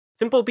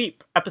Simple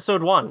Beep,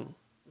 Episode 1,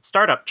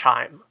 Startup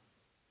Chime.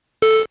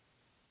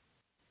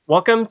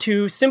 Welcome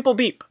to Simple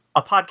Beep,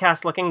 a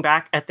podcast looking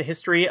back at the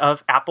history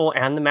of Apple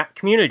and the Mac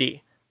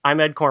community. I'm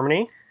Ed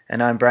Cormany.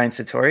 And I'm Brian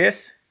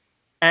Satorius.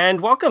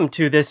 And welcome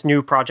to this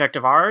new project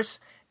of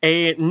ours,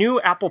 a new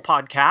Apple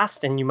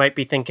podcast. And you might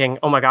be thinking,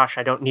 oh my gosh,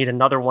 I don't need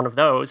another one of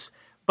those.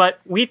 But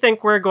we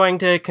think we're going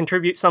to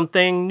contribute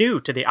something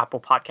new to the Apple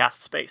podcast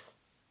space.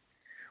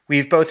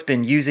 We've both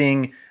been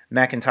using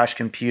Macintosh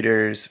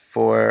computers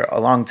for a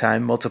long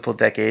time, multiple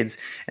decades,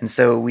 and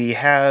so we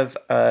have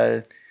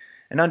an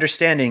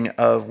understanding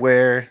of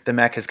where the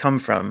Mac has come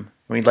from,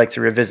 and we'd like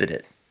to revisit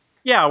it.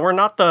 Yeah, we're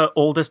not the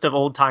oldest of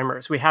old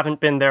timers. We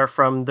haven't been there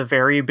from the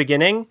very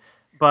beginning,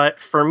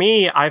 but for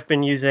me, I've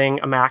been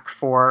using a Mac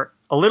for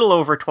a little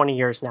over 20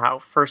 years now.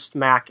 First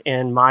Mac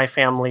in my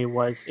family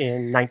was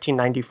in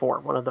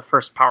 1994, one of the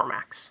first Power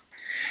Macs.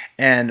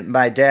 And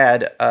my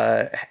dad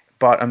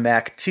bought a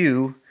Mac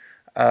too,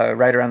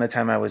 right around the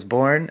time I was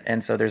born,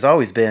 and so there's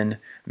always been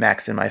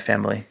Macs in my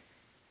family.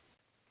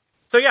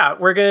 So yeah,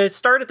 we're going to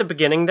start at the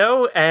beginning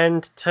though,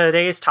 and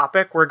today's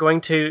topic, we're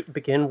going to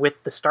begin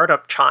with the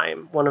startup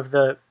chime, one of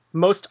the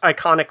most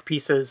iconic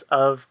pieces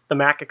of the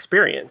Mac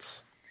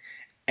experience.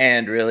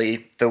 And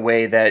really, the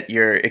way that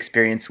your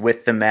experience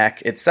with the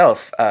Mac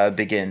itself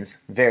begins.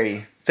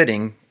 Very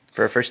fitting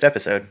for a first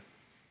episode.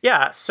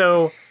 Yeah,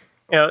 so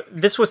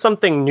this was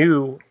something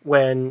new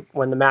when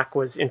the Mac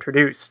was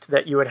introduced,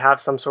 that you would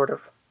have some sort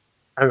of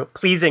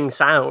pleasing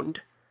sound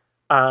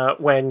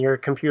when your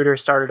computer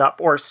started up,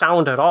 or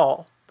sound at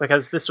all,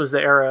 because this was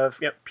the era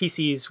of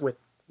PCs with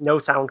no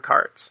sound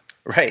cards.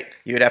 Right.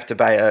 You would have to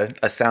buy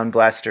a Sound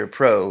Blaster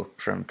Pro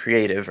from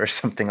Creative or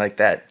something like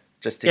that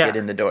just to get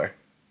in the door.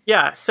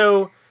 Yeah,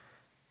 so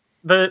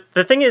the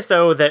thing is,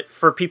 though, that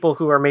for people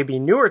who are maybe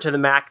newer to the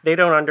Mac, they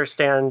don't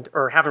understand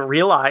or haven't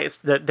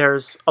realized that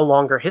there's a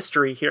longer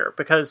history here,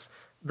 because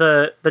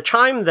the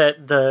chime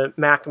that the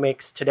Mac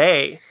makes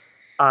today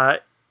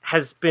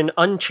has been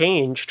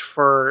unchanged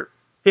for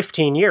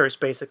 15 years,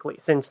 basically.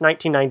 Since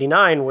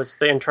 1999 was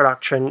the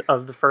introduction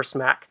of the first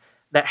Mac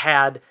that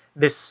had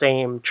this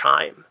same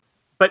chime.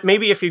 But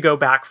maybe if you go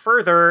back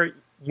further,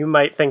 you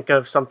might think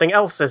of something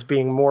else as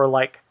being more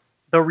like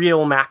the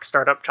real Mac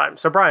startup chime.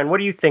 So Brian, what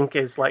do you think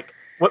is like,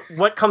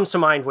 what comes to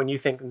mind when you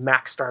think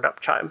Mac startup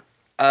chime?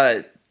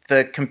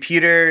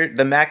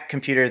 The Mac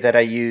computer that I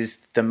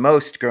used the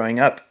most growing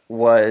up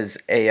was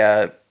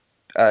a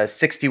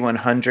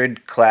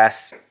 6100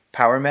 class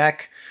Power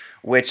Mac,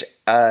 which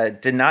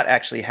did not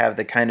actually have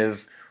the kind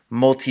of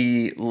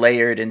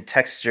multi-layered and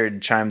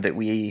textured chime that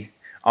we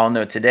all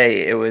know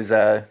today. It was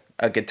a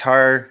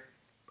guitar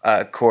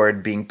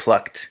chord being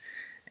plucked.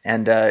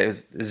 And it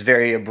was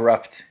very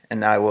abrupt,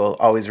 and I will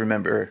always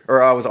remember,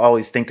 or I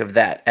always think of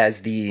that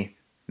as the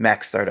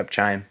Mac startup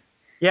chime.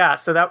 Yeah,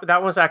 so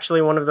that was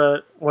actually one of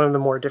the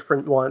more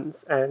different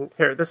ones. And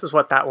here, this is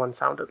what that one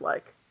sounded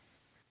like.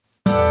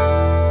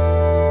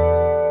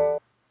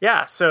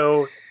 Yeah,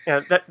 so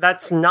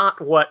that's not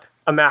what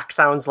a Mac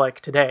sounds like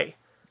today.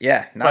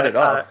 Yeah, not at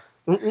all.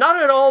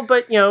 Not at all,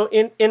 but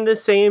in the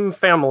same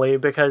family,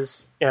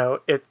 because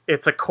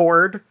it's a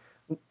chord.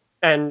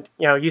 And,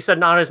 you said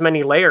not as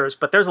many layers,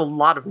 but there's a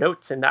lot of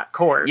notes in that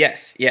chord.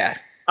 Yes, yeah.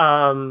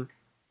 And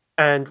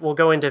we'll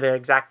go into the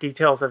exact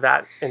details of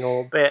that in a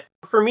little bit.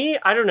 For me,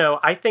 I don't know.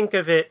 I think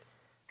of it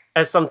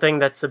as something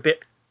that's a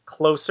bit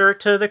closer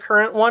to the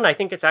current one. I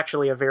think it's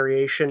actually a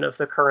variation of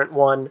the current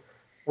one,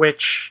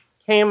 which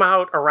came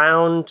out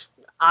around...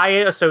 I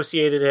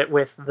associated it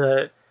with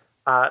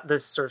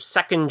this sort of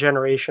second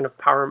generation of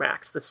Power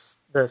Macs,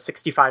 the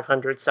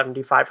 6500,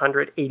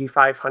 7500,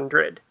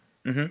 8500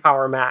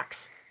 Power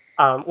Macs.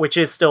 Which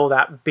is still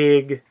that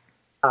big,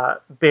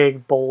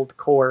 bold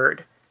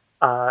chord,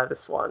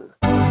 this one.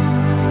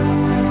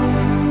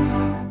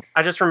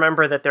 I just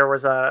remember that there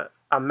was a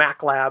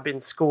Mac lab in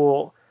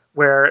school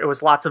where it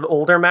was lots of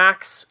older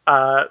Macs,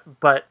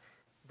 but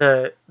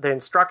the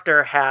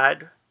instructor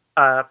had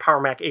a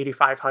Power Mac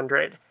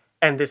 8500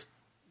 and this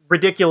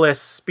ridiculous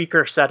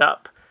speaker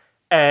setup,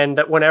 and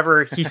that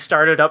whenever he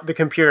started up the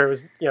computer,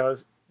 it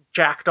was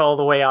jacked all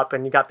the way up,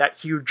 and you got that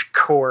huge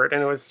chord,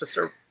 and it was just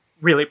a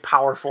really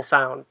powerful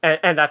sound.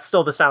 And that's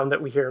still the sound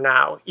that we hear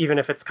now, even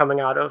if it's coming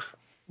out of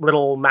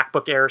little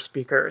MacBook Air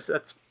speakers.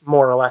 That's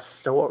more or less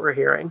still what we're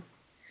hearing.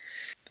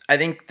 I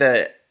think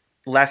the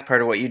last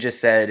part of what you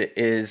just said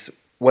is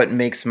what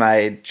makes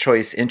my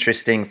choice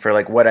interesting for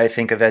like what I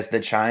think of as the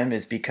chime,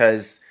 is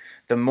because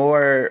the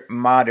more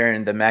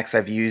modern the Macs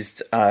I've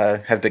used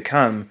have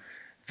become,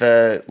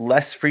 the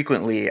less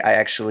frequently I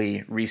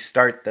actually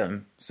restart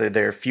them. So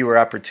there are fewer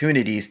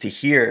opportunities to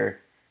hear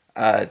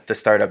the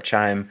startup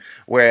chime,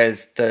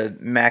 whereas the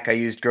Mac I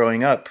used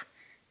growing up,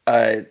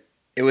 it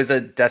was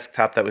a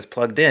desktop that was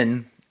plugged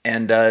in,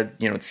 and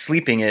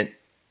sleeping it,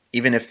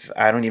 even if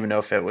I don't even know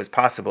if it was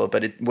possible,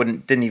 but it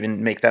didn't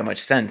even make that much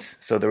sense.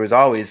 So there was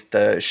always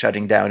the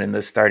shutting down and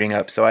the starting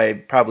up. So I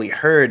probably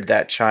heard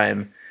that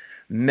chime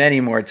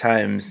many more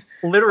times.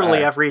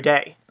 Literally every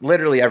day.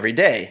 Literally every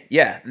day,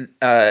 yeah.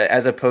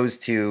 As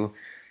opposed to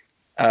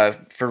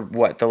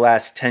For the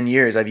last 10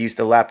 years, I've used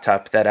a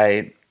laptop that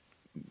I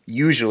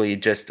usually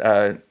just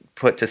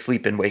put to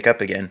sleep and wake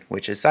up again,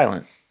 which is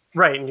silent.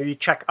 Right, and you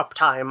check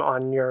uptime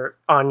on your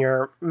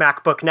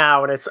MacBook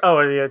now, and it's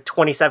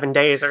 27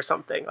 days or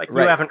something. Like, you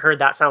haven't heard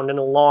that sound in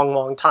a long,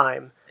 long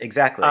time.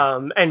 Exactly.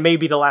 And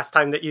maybe the last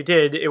time that you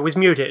did, it was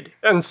muted,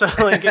 and so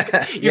like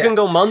you can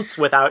go months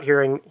without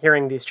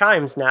hearing these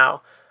chimes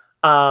now.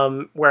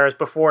 Whereas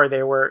before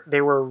they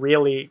were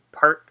really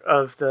part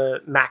of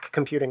the Mac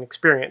computing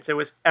experience. It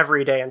was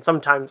every day, and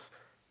sometimes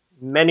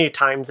many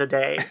times a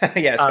day.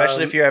 Yeah,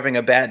 especially if you're having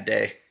a bad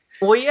day.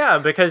 Well, yeah,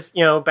 because,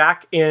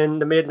 back in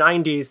the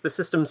mid-90s, the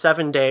System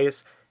 7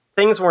 days,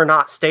 things were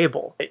not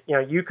stable.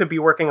 You could be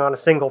working on a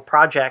single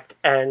project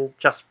and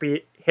just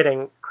be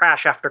hitting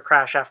crash after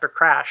crash after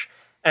crash.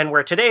 And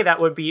where today that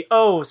would be,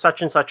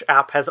 such and such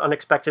app has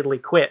unexpectedly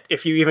quit,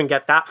 if you even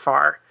get that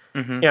far.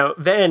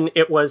 Mm-hmm. Then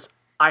it was,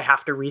 I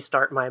have to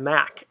restart my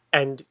Mac,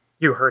 and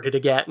you heard it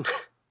again.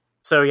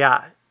 So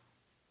yeah,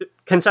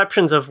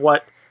 conceptions of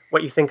what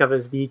you think of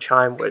as the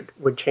chime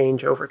would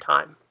change over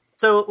time.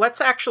 So let's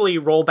actually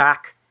roll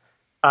back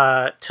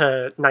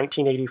to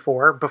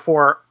 1984,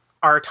 before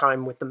our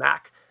time with the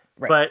Mac.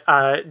 Right.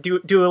 But do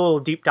a little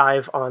deep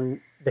dive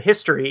on the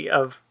history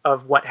of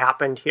what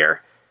happened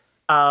here.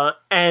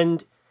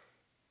 And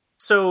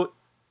so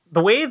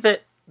the way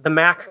that the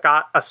Mac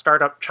got a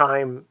startup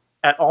chime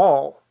at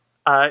all,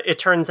 it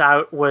turns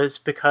out, was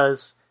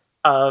because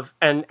of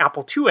an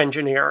Apple II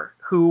engineer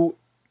who,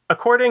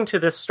 according to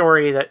this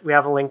story that we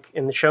have a link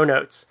in the show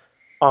notes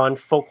on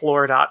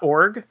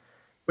folklore.org,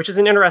 which is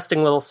an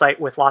interesting little site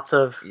with lots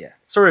of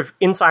sort of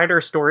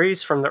insider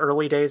stories from the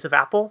early days of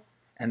Apple.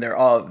 And they're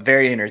all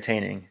very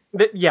entertaining.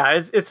 Yeah,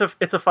 it's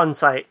a fun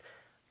site.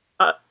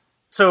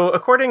 So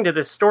according to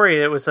this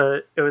story, it was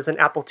an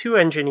Apple II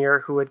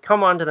engineer who had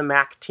come onto the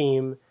Mac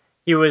team.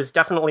 He was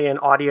definitely an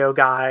audio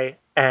guy,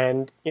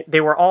 and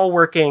they were all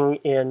working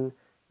in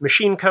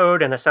machine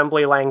code and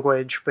assembly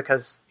language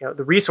because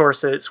the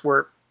resources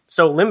were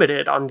so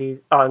limited on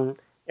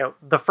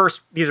the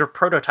first. These are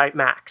prototype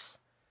Macs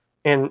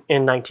in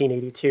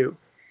 1982.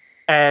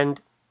 And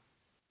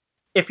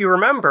if you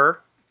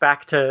remember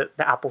back to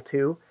the Apple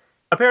II,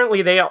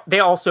 apparently they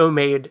also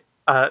made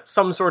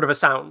some sort of a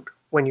sound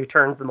when you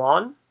turned them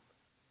on.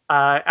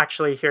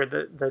 Actually, here,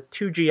 the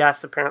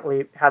 2GS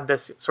apparently had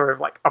this sort of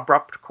like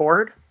abrupt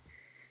chord.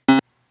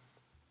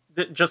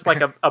 Just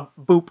like a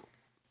boop.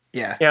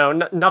 Yeah.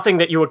 Nothing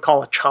that you would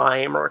call a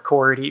chime or a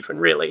chord even,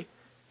 really.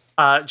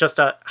 Just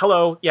a,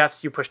 hello,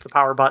 yes, you pushed the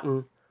power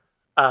button,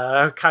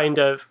 kind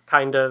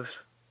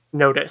of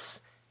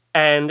notice.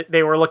 And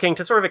they were looking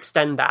to sort of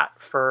extend that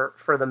for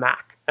the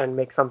Mac and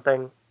make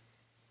something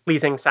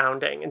pleasing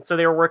sounding. And so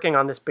they were working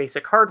on this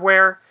basic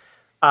hardware.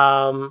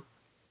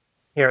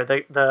 Here,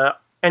 the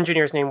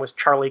engineer's name was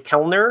Charlie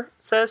Kellner,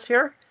 it says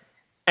here.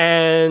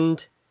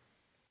 And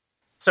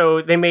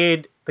so they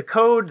made the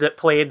code that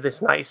played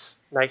this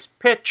nice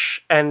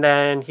pitch. And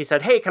then he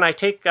said, hey, can I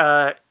take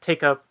a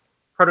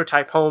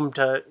prototype home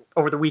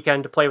over the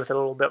weekend to play with it a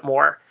little bit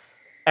more?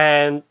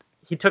 And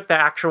he took the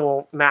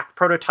actual Mac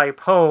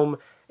prototype home.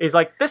 He's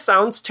like, this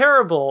sounds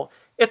terrible.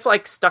 It's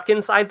like stuck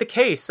inside the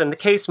case, and the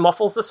case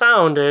muffles the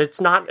sound.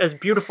 It's not as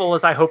beautiful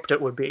as I hoped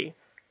it would be.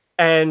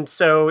 And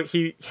so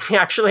he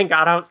actually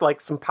got out like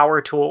some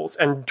power tools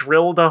and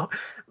drilled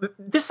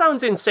this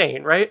sounds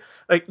insane, right?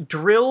 Like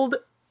drilled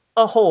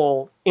a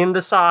hole in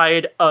the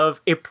side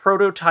of a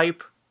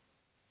prototype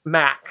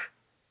Mac,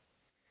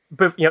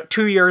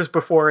 2 years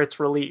before its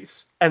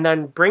release, and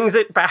then brings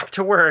it back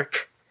to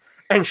work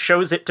and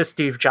shows it to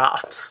Steve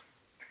Jobs.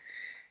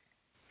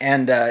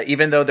 And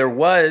even though there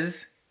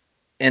was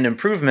an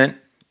improvement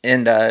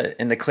in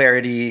the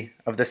clarity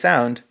of the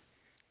sound,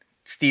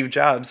 Steve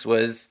Jobs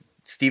was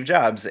Steve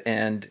Jobs,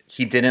 and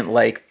he didn't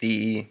like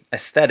the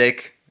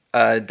aesthetic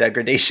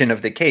degradation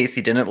of the case.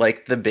 He didn't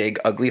like the big,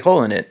 ugly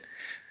hole in it.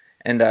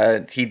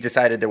 And he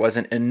decided there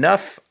wasn't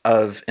enough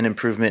of an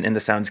improvement in the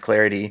sound's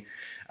clarity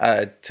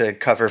to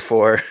cover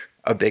for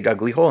a big,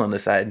 ugly hole in the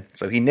side.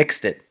 So he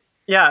nixed it.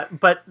 Yeah,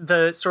 but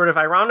the sort of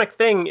ironic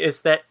thing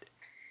is that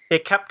they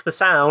kept the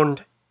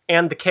sound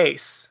and the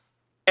case.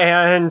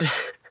 And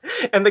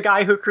the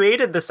guy who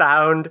created the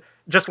sound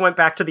just went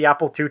back to the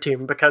Apple II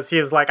team because he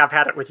was like, I've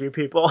had it with you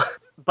people.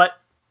 But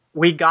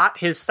we got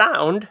his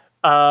sound,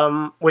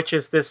 which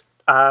is this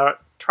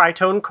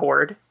tritone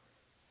chord.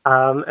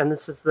 And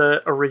this is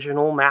the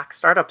original Mac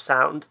startup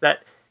sound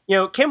that,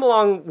 came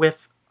along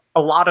with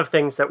a lot of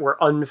things that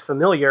were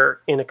unfamiliar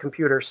in a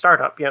computer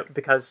startup,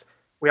 because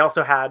we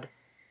also had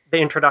the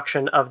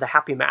introduction of the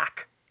Happy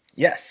Mac.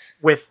 Yes.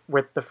 With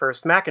the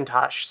first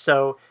Macintosh.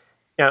 So,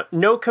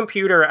 no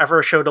computer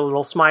ever showed a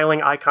little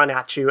smiling icon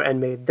at you and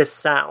made this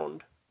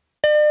sound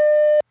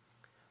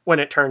when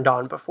it turned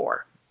on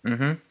before.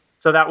 Mm-hmm.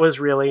 So that was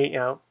really,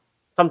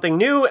 something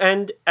new,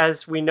 and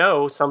as we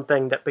know,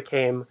 something that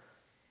became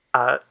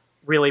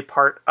really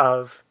part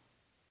of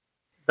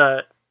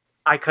the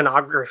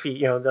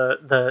iconography.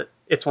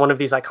 It's one of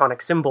these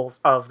iconic symbols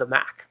of the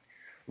Mac.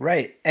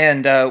 Right,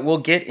 and we'll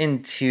get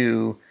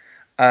into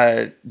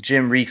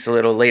Jim Reeks a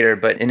little later,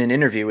 but in an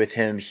interview with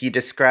him, he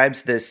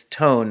describes this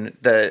tone,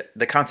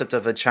 the concept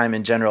of a chime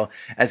in general,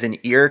 as an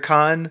ear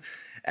con,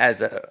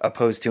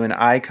 opposed to an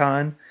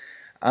icon.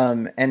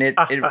 And it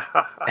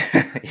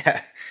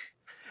yeah.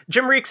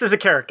 Jim Reeks is a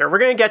character. We're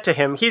going to get to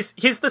him. He's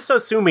the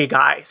Sosumi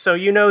guy, so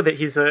you know that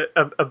he's a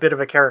bit of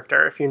a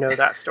character if you know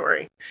that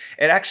story.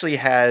 It actually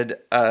had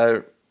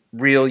a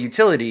real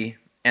utility,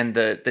 and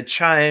the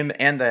chime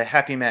and the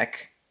Happy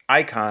Mac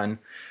icon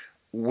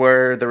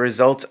were the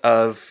result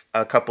of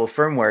a couple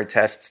firmware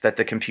tests that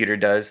the computer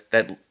does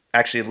that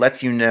actually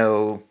lets you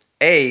know,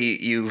 A,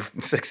 you've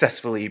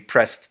successfully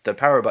pressed the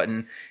power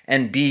button,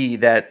 and B,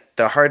 that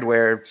the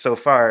hardware so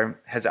far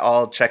has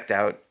all checked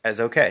out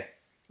as okay.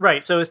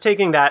 Right, so it's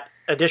taking that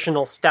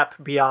additional step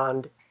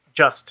beyond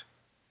just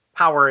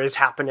power is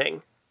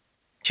happening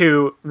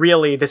to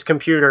really this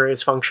computer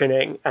is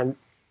functioning and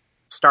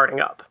starting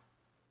up.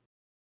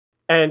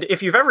 And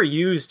if you've ever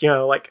used,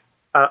 like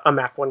a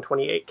Mac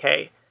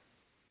 128K,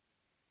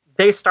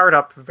 they start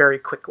up very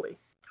quickly.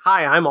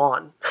 Hi, I'm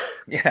on.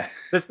 Yeah.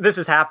 This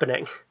is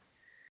happening.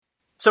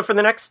 So for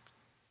the next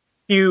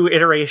few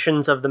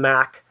iterations of the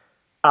Mac,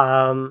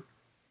 I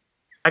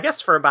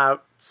guess for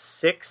about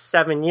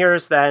 6-7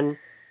 years then,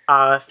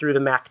 through the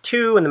Mac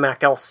 2 and the Mac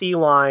LC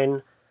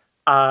line,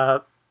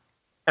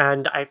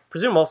 and I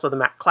presume also the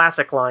Mac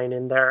Classic line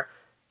in there,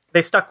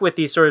 they stuck with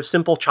these sort of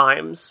simple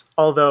chimes,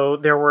 although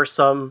there were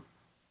some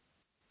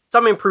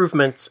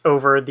improvements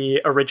over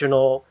the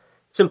original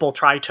simple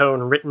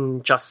tritone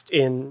written just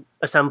in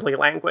assembly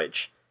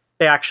language.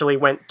 They actually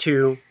went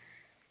to,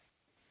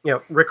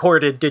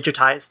 recorded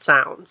digitized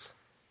sounds.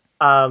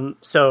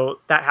 So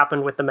that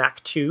happened with the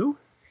Mac 2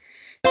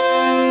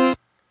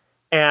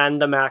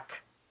 and the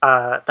Mac,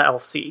 the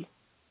LC.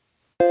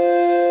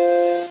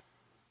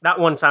 That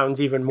one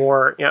sounds even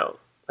more,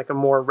 like a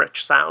more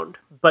rich sound.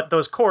 But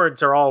those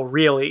chords are all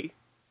really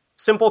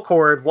simple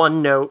chord,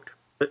 one note,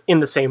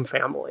 in the same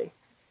family.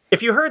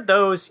 If you heard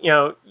those,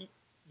 you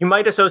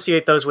might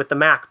associate those with the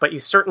Mac, but you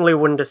certainly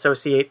wouldn't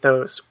associate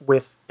those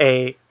with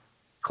a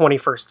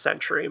 21st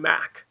century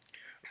Mac.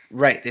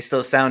 Right. They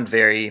still sound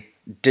very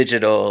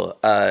digital,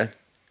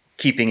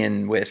 keeping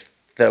in with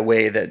the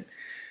way that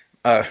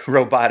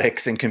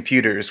robotics and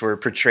computers were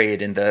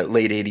portrayed in the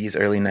late 80s,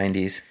 early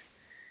 90s.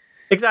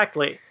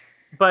 Exactly.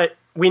 But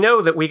we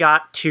know that we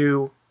got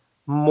to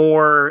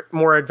more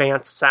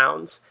advanced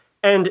sounds.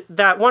 And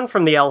that one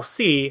from the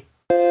LC,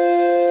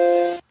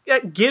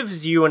 that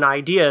gives you an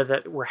idea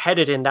that we're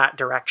headed in that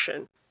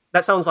direction.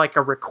 That sounds like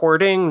a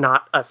recording,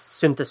 not a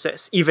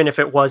synthesis, even if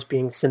it was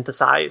being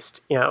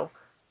synthesized,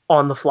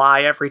 on the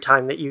fly every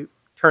time that you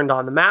turned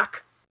on the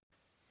Mac.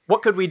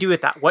 What could we do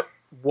with that?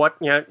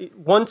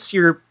 Once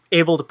you're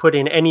able to put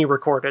in any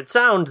recorded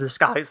sound, the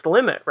sky's the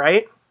limit,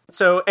 right?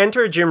 So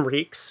enter Jim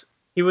Reeks.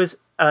 He was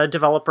a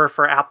developer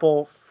for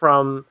Apple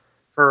for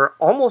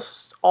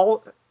almost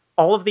all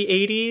of the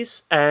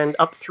 80s and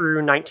up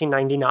through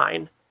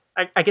 1999.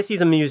 I guess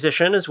he's a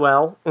musician as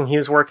well, and he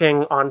was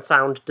working on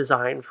sound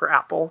design for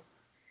Apple.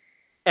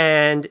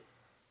 And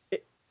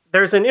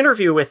there's an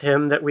interview with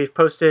him that we've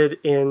posted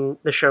in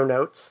the show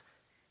notes,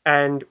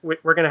 and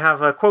we're going to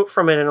have a quote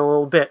from it in a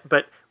little bit,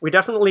 but we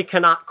definitely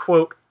cannot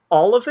quote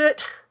all of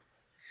it,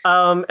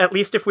 at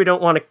least if we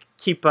don't want to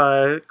keep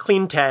a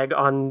clean tag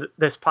on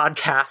this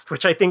podcast,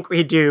 which I think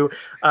we do.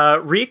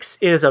 Reeks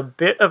is a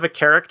bit of a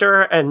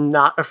character and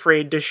not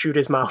afraid to shoot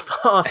his mouth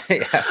off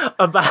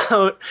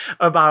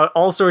about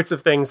all sorts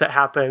of things that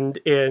happened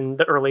in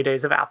the early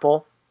days of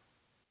Apple.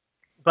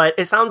 But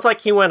it sounds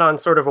like he went on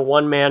sort of a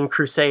one-man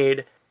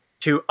crusade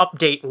to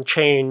update and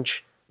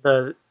change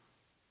the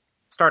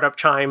startup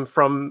chime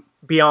from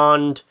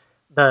beyond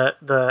the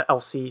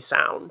LC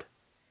sound.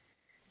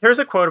 Here's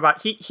a quote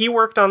about he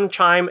worked on the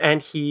chime,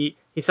 and he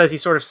says he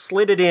sort of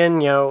slid it in,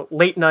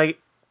 late night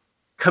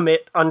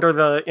commit under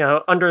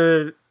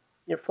the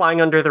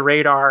flying under the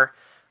radar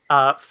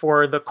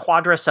for the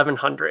Quadra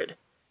 700,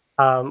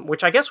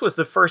 which I guess was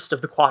the first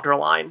of the Quadra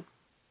line.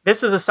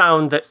 This is a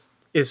sound that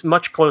is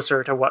much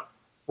closer to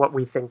what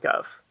we think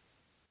of.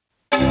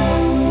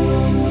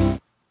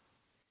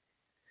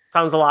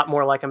 Sounds a lot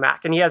more like a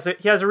Mac, and he has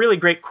a really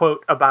great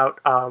quote about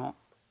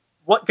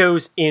what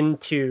goes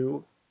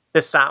into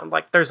this sound.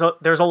 Like there's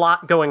a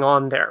lot going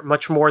on there,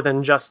 much more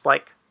than just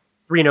like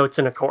 3 notes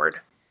in a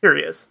chord. Here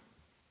he is.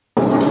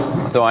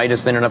 So I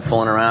just ended up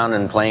fooling around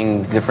and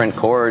playing different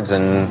chords,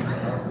 and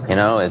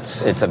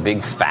it's a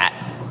big fat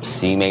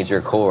C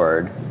major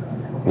chord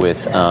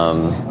with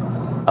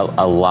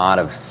a lot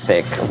of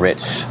thick,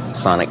 rich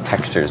sonic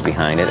textures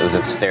behind it. It was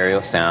a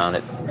stereo sound.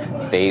 It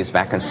phased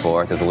back and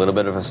forth. There's a little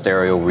bit of a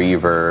stereo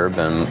reverb,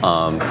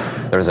 and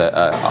there's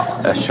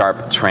a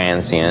sharp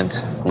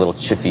transient, little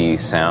chiffy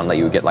sound that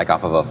you would get like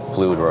off of a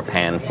flute or a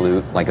pan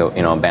flute, like a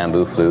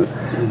bamboo flute.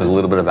 There's a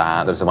little bit of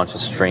that. There's a bunch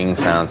of string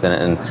sounds in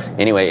it, and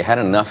anyway, it had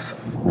enough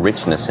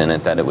richness in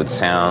it that it would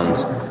sound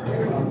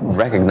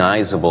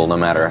recognizable no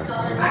matter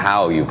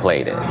how you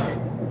played it.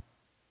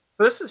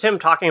 So this is him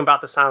talking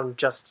about the sound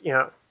just,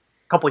 a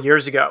couple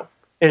years ago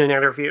in an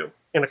interview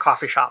in a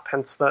coffee shop,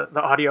 hence the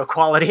audio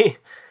quality.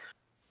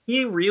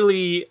 he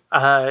really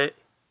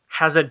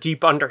has a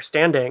deep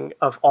understanding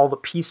of all the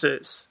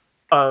pieces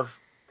of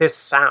this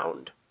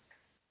sound,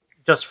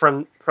 just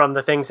from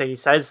the things that he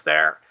says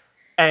there.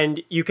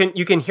 And you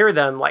can hear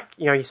them, like,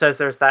 you know, he says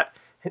there's the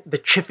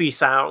chiffy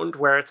sound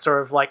where it's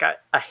sort of like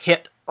a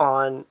hit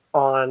on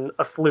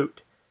a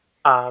flute,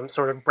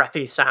 sort of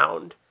breathy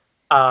sound,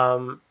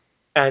 and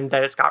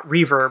that it's got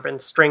reverb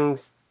and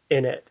strings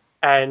in it.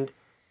 And,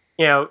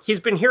 you know, he's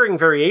been hearing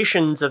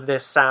variations of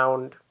this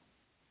sound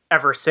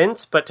ever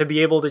since, but to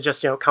be able to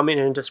just, you know, come in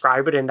and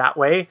describe it in that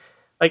way,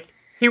 like,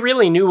 he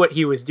really knew what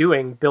he was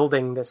doing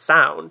building this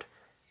sound.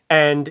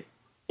 And,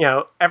 you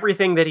know,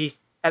 everything that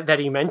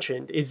he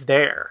mentioned is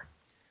there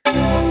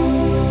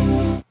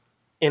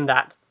in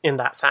that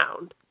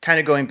sound. Kind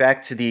of going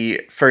back to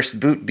the first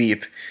boot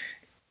beep,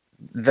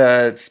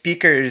 the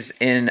speakers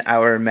in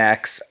our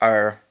Macs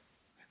are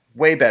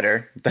way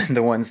better than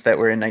the ones that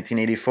were in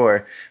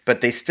 1984,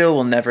 but they still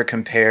will never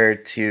compare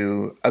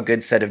to a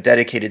good set of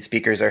dedicated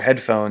speakers or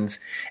headphones.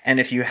 And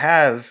if you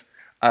have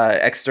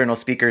external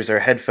speakers or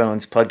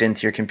headphones plugged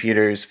into your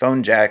computer's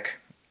phone jack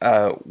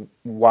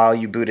while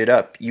you boot it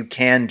up, you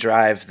can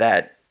drive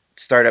that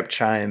startup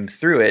chime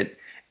through it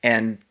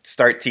and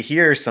start to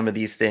hear some of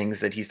these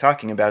things that he's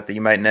talking about that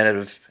you might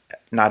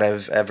not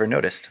have ever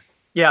noticed.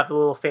 Yeah, the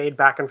little fade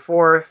back and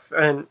forth,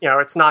 and, you know,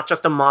 it's not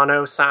just a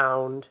mono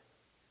sound,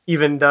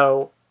 even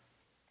though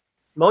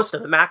most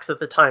of the Macs at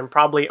the time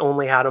probably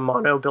only had a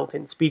mono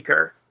built-in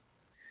speaker,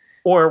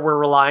 or were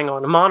relying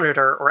on a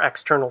monitor or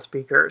external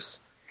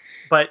speakers.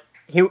 But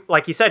he,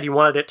 like he said, he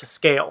wanted it to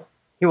scale.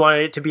 He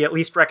wanted it to be at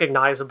least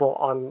recognizable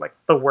on, like,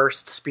 the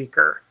worst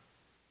speaker,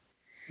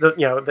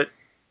 the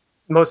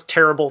most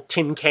terrible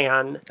tin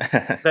can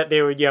that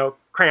they would, you know,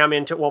 cram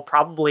into, well,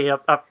 probably a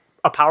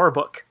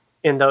PowerBook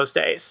in those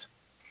days,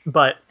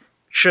 but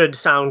should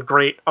sound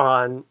great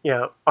on, you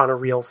know, on a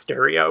real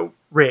stereo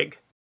rig.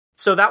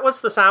 So that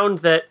was the sound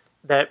that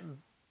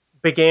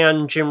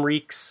began Jim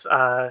Reek's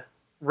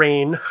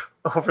reign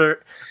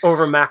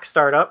over Mac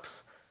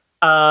startups.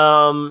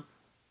 But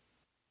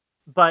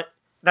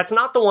that's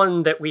not the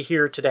one that we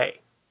hear today.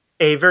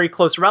 A very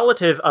close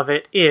relative of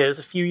it is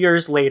a few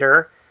years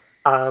later,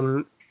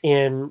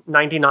 in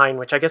 99,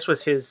 which I guess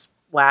was his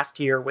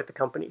last year with the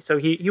company. So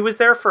he was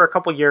there for a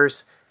couple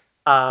years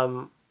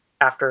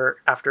after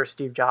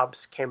Steve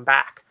Jobs came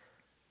back.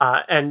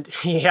 And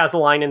he has a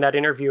line in that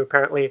interview,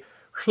 apparently.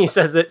 He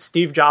says that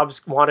Steve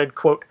Jobs wanted,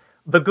 quote,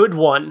 the good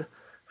one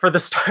for the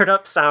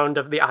startup sound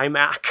of the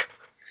iMac.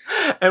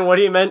 And what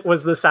he meant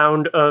was the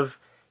sound of,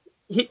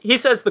 he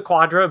says the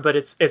Quadra, but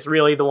it's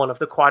really the one of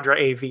the Quadra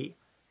AV,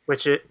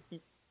 which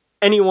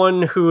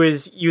anyone who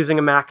is using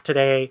a Mac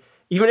today,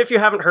 even if you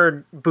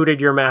haven't booted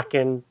your Mac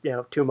in, you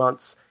know, 2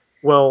 months,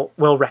 will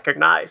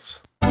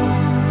recognize.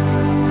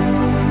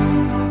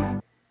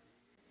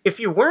 If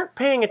you weren't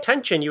paying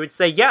attention, you would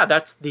say, yeah,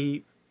 that's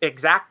the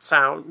exact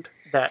sound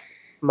that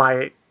my,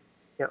 you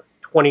know,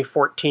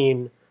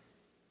 2014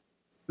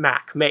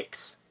 Mac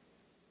makes.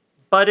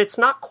 But it's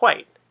not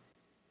quite.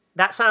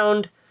 That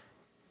sound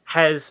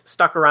has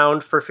stuck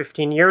around for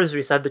 15 years.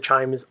 We said the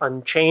chime is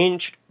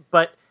unchanged,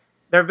 but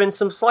there have been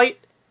some slight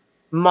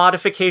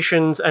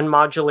modifications and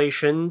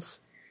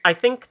modulations. I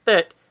think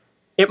that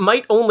it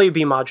might only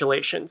be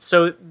modulation.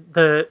 So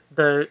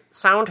the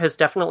sound has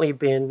definitely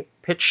been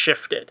pitch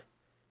shifted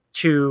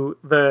to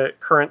the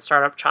current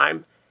startup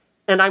chime.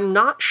 And I'm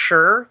not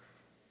sure,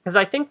 because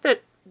I think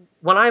that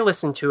when I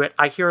listen to it,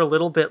 I hear a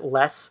little bit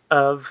less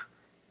of,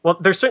 well,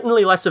 there's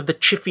certainly less of the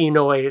chiffy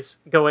noise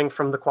going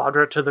from the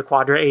Quadra to the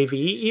Quadra AV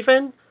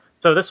even.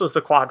 So this was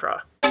the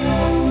Quadra.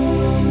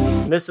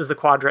 And this is the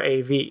Quadra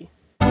AV.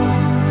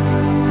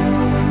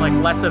 Like,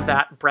 less of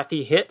that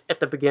breathy hit at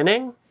the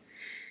beginning.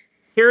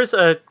 Here's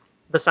the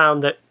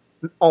sound that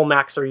all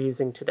Macs are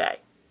using today.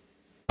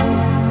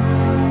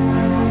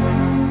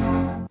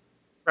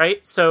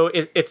 Right? So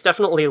it's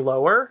definitely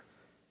lower.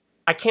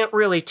 I can't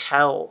really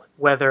tell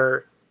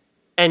whether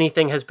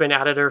anything has been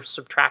added or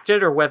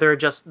subtracted, or whether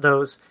just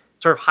those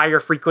sort of higher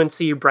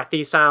frequency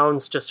breathy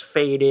sounds just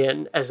fade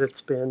in as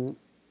it's been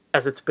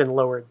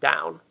lowered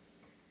down.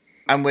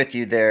 I'm with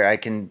you there.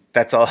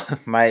 That's all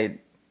my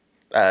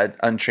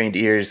untrained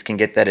ears can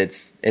get, that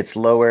it's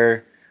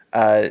lower.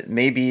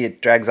 Maybe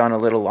it drags on a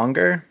little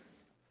longer.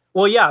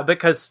 Well, yeah,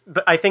 but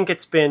I think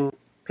it's been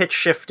pitch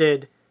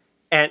shifted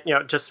and, you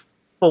know, just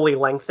fully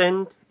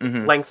lengthened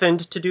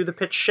to do the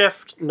pitch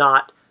shift,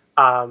 not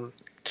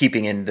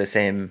keeping in the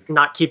same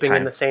time.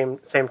 in the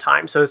same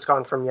time. So it's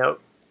gone from, you know,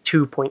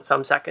 2 point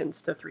some seconds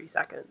to 3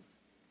 seconds.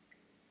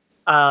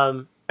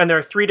 And there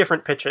are 3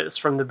 different pitches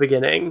from the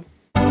beginning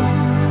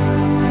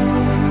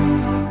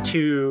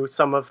to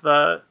some of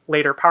the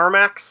later Power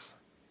Macs.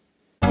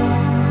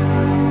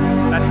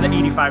 That's the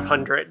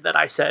 8500 that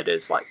I said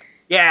is like,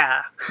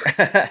 yeah,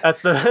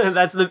 that's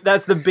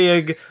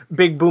the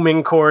big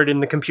booming chord in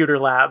the computer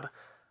lab.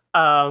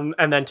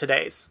 And then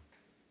today's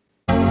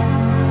a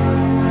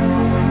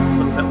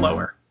little bit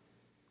lower.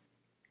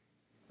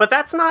 But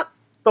that's not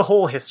the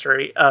whole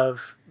history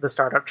of the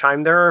startup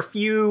chime. There are a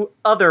few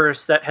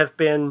others that have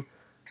been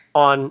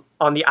on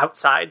the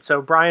outside.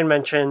 So Brian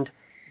mentioned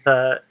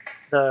the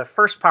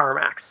first Power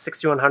Max,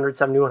 6100,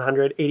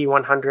 7100,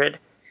 8100,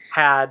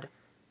 had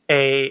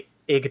a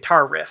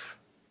guitar riff.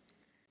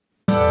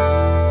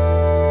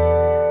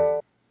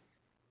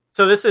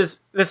 So this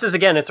is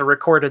again, it's a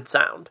recorded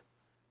sound.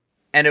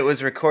 And it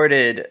was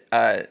recorded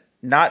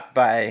not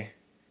by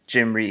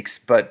Jim Reeks,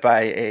 but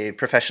by a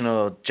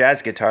professional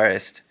jazz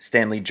guitarist,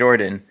 Stanley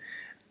Jordan.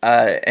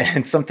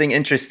 And something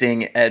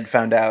interesting Ed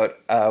found out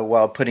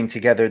while putting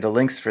together the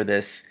links for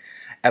this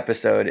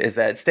episode is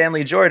that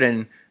Stanley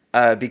Jordan,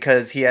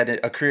 because he had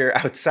a career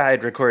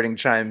outside recording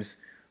chimes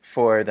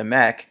for the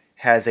Mac,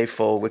 has a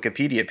full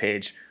Wikipedia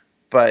page.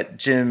 But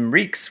Jim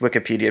Reeks'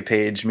 Wikipedia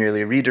page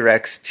merely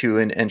redirects to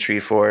an entry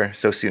for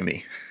So Sue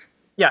Me.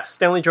 Yes,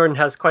 Stanley Jordan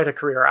has quite a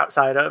career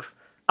outside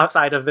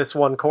of this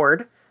one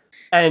chord.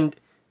 And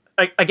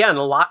again,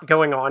 a lot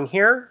going on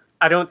here.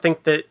 I don't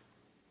think that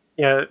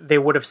they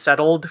would have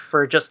settled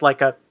for just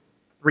like a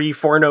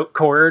 3-4 note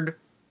chord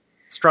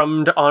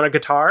strummed on a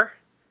guitar.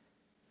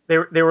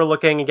 They were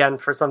looking again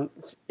for some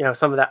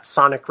of that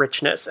sonic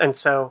richness. And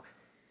so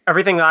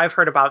everything that I've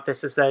heard about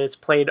this is that it's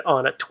played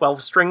on a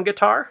 12-string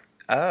guitar.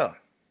 Oh.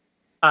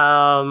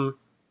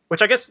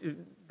 Which I guess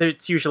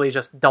it's usually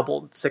just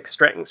doubled 6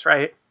 strings,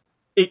 right?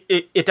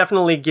 It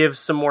definitely gives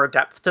some more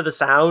depth to the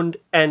sound,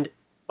 and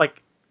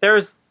like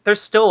there's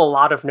still a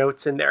lot of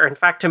notes in there. In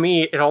fact, to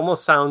me, it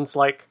almost sounds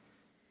like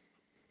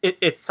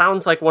it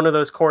sounds like one of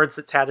those chords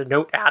that's had a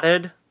note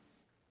added.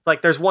 It's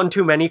like there's one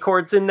too many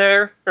chords in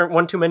there, or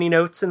one too many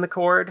notes in the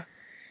chord.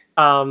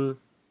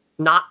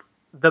 Not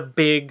the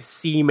big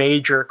C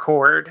major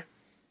chord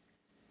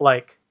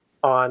like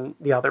on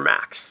the other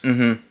Macs.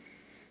 Mm-hmm.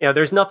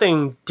 There's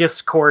nothing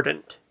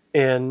discordant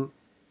in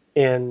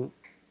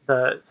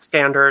the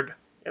standard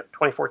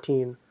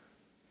 2014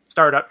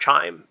 startup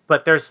chime,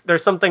 but there's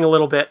something a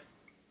little bit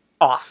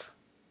off,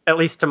 at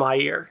least to my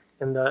ear,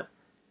 in the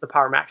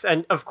Power Max.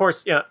 And of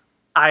course,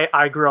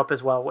 I grew up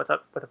as well with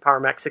a Power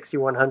Max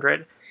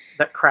 6100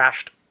 that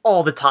crashed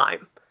all the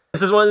time.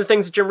 This is one of the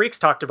things Jim Reeks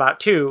talked about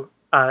too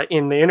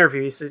in the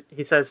interview.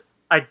 He says,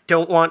 I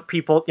don't want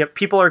people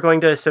are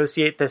going to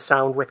associate this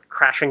sound with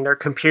crashing their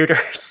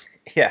computers.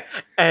 Yeah.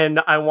 And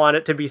I want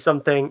it to be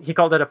something, he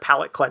called it a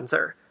palate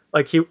cleanser.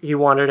 Like he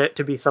wanted it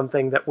to be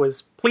something that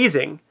was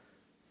pleasing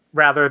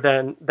rather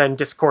than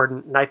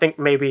discordant. And I think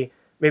maybe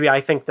I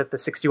think that the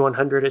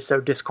 6100 is so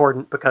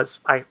discordant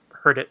because I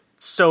heard it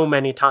so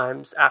many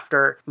times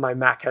after my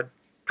Mac had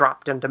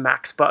dropped into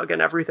MaxBug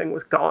and everything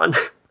was gone.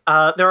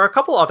 There are a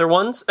couple other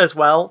ones as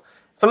well.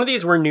 Some of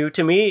these were new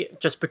to me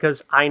just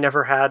because I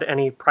never had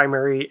any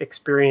primary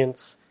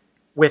experience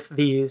with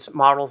these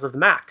models of the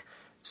Mac.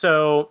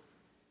 So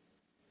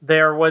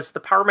there was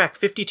the Power Mac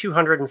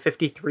 5200 and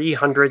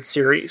 5300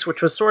 series,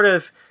 which was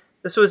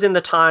this was in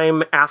the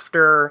time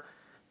after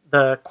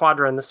the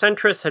Quadra and the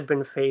Centris had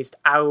been phased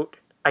out,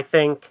 I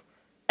think,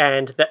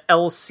 and the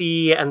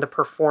LC and the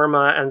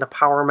Performa and the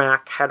Power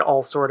Mac had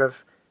all sort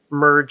of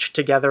merged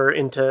together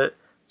into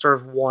sort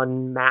of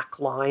one Mac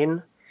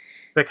line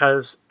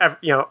because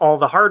all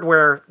the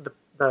hardware,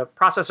 the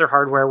processor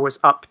hardware was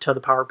up to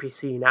the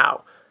PowerPC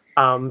now,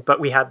 but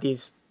we had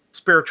these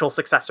spiritual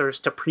successors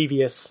to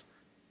previous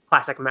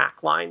classic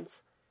Mac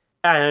lines.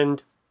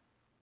 And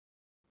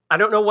I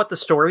don't know what the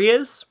story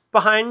is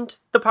behind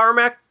the Power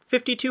Mac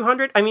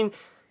 5200. I mean,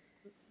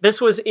 this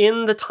was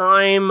in the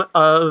time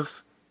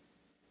of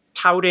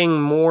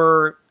touting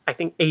more, I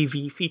think,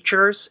 AV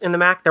features in the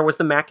Mac. There was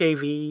the Mac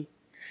AV,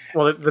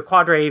 well, the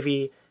Quadra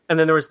AV, and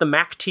then there was the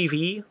Mac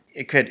TV.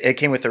 It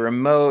came with a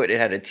remote. It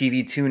had a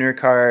TV tuner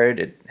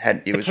card.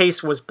 The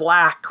case was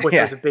black, which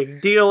was a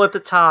big deal at the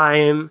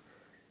time.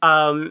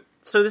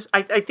 So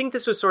I think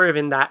this was sort of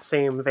in that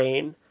same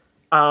vein,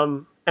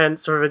 and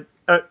sort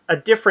of a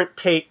different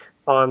take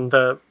on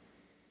the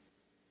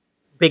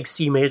big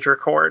C major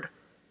chord,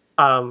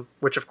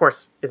 which of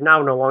course is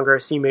now no longer a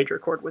C major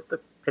chord with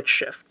the pitch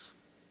shifts,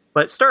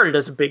 but it started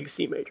as a big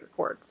C major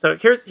chord. So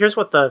here's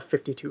what the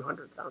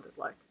 5200 sounded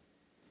like.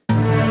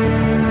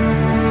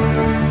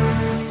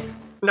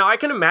 Now I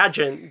can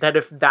imagine that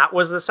if that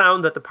was the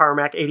sound that the Power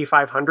Mac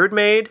 8500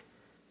 made,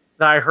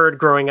 that I heard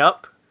growing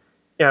up,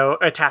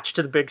 attached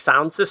to the big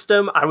sound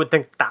system, I would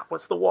think that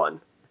was the one.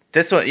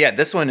 This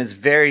one is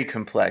very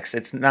complex.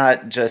 It's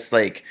not just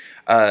like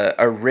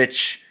a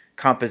rich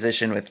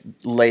composition with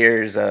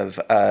layers of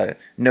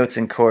notes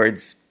and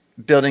chords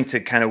building to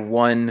kind of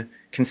one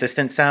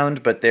consistent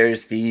sound, but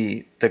there's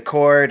the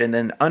chord, and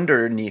then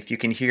underneath you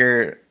can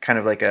hear kind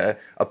of like a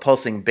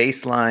pulsing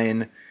bass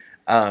line.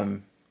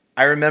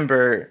 I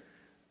remember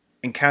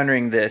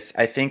encountering this.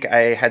 I think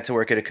I had to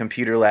work at a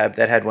computer lab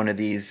that had one of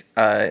these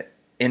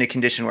in a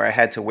condition where I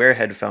had to wear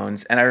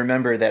headphones, and I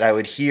remember that I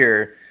would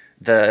hear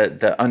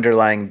the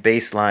underlying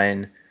bass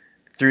line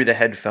through the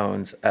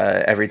headphones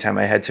every time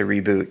I had to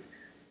reboot,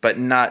 but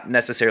not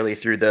necessarily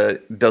through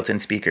the built-in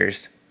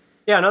speakers.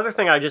 Yeah, another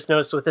thing I just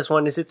noticed with this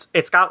one is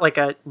it's got like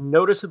a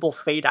noticeable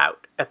fade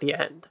out at the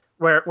end.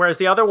 Whereas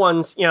the other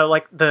ones,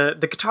 like the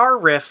guitar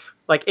riff,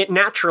 like it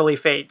naturally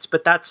fades,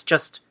 but that's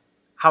just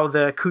how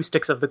the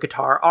acoustics of the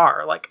guitar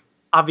are. Like,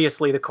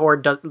 obviously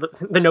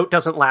the note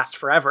doesn't last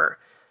forever.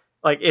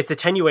 Like, it's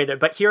attenuated,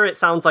 but here it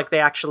sounds like they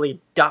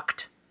actually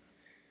ducked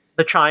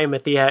the chime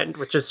at the end,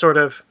 which is sort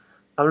of,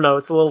 I don't know,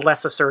 it's a little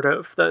less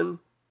assertive than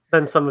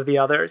some of the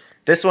others.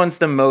 This one's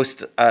the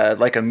most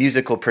like a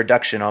musical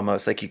production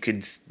almost. Like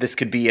this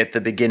could be at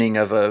the beginning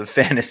of a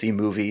fantasy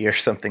movie or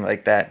something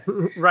like that.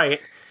 Right.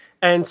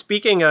 And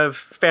speaking of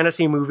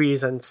fantasy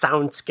movies and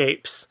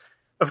soundscapes,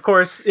 of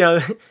course, you know,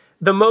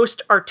 the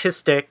most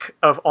artistic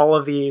of all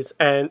of these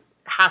and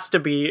has to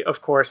be,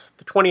 of course,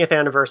 the 20th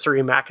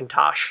anniversary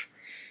Macintosh,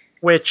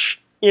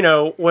 which, you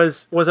know,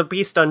 was a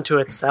beast unto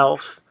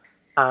itself.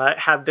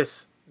 Had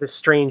this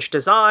strange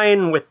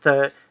design with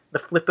the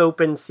flip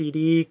open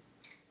CD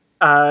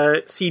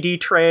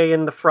tray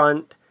in the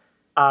front.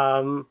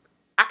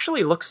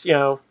 Actually looks, you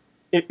know,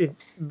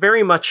 it's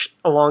very much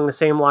along the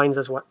same lines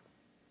as what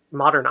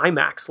modern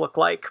iMacs look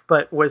like,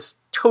 but was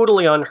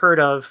totally unheard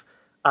of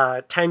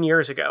 10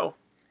 years ago.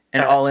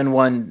 An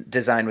all-in-one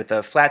design with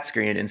a flat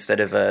screen instead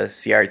of a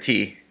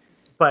CRT.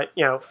 But,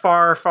 you know,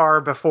 far,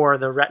 far before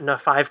the Retina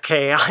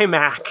 5K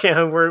iMac. You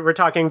know, we're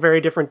talking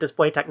very different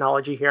display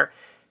technology here.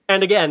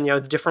 And again, you know,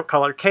 the different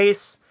color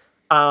case.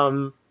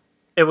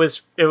 It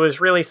was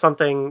really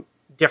something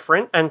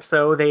different, and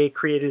so they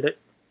created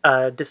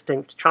a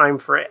distinct chime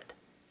for it.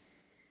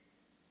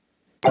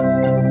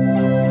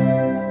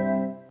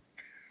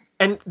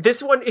 And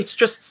this one, it's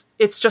just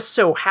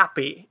so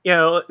happy. You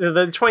know,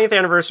 the 20th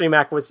anniversary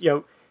Mac was, you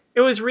know,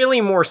 it was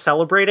really more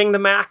celebrating the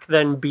Mac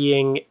than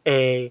being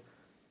a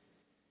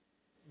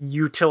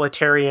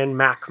utilitarian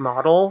Mac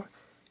model.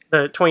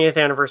 The 20th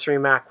anniversary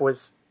Mac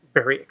was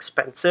very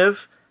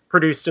expensive,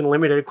 produced in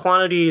limited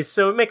quantities,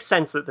 so it makes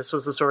sense that this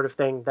was the sort of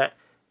thing that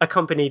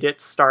accompanied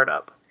its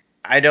startup.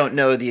 I don't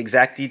know the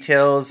exact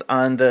details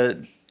on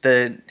the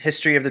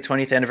history of the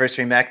 20th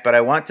anniversary Mac, but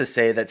I want to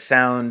say that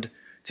sound,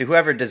 to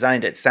whoever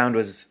designed it, sound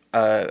was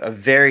a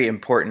very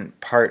important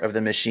part of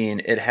the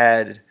machine. It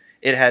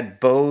had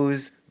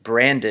Bose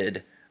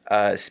branded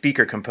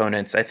speaker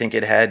components. I think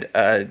it had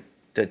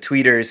the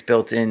tweeters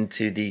built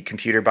into the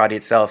computer body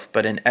itself,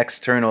 but an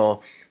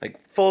external, like,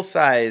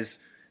 full-size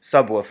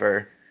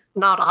subwoofer.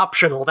 Not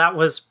optional. That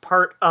was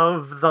part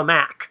of the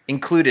Mac.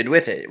 Included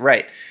with it,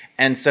 right.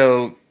 And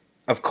so,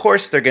 of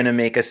course, they're going to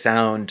make a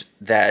sound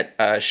that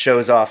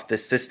shows off the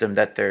system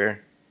that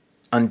they're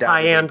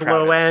undoubtedly high end, proud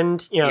low of.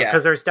 end, you know,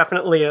 because there's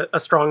definitely a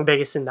strong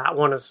bass in that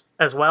one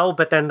as well.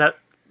 But then that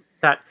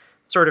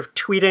sort of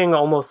tweeting,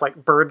 almost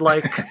like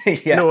bird-like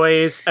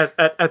noise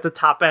at the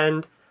top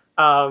end.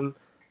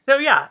 So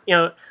yeah, you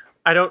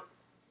know,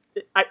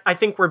 I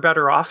think we're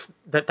better off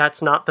that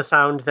that's not the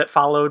sound that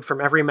followed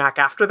from every Mac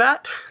after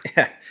that.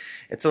 Yeah,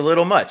 it's a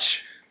little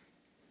much.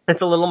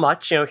 It's a little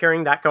much, you know,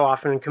 hearing that go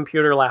off in a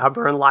computer lab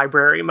or in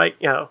library might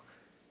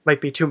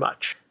be too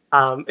much.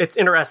 It's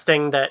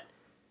interesting that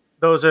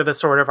those are the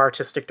sort of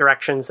artistic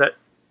directions that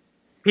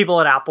people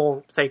at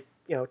Apple, say,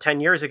 you know, 10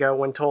 years ago,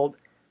 when told,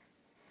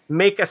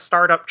 make a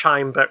startup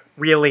chime, but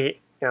really,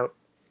 you know,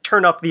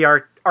 turn up the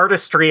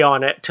artistry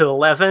on it to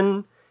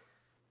 11.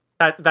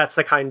 That's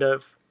the kind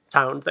of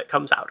sound that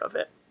comes out of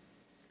it.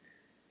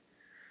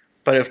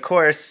 But of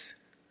course,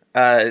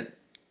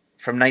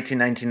 from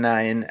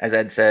 1999, as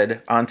Ed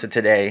said, on to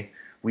today,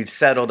 we've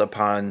settled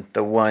upon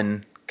the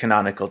one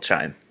canonical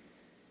chime.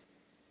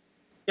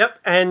 Yep,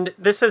 and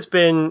this has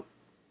been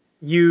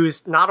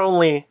used not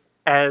only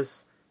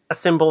as a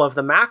symbol of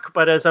the Mac,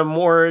 but as a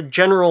more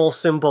general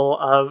symbol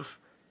of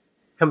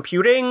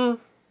computing,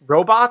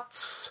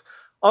 robots,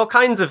 all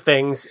kinds of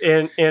things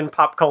in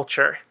pop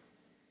culture.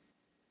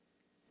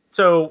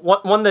 So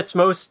one that's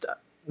most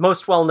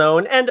well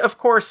known, and of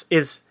course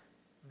is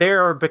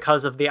there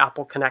because of the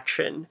Apple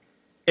connection,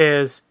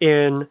 is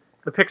in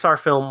the Pixar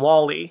film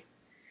WALL-E,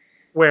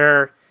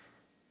 where,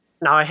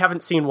 now I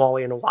haven't seen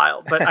WALL-E in a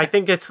while, but I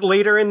think it's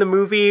later in the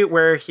movie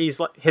where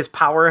his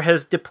power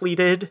has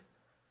depleted,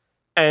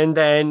 and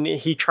then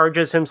he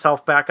charges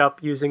himself back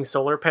up using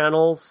solar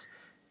panels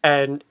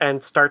and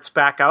starts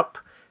back up,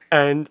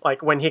 and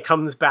like when he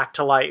comes back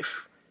to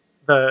life,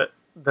 the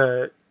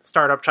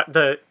startup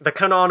the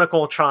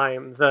canonical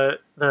chime,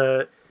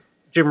 the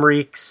Jim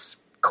Reeks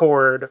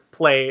chord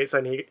plays,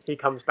 and he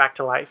comes back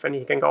to life, and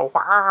he can go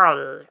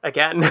wow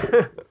again.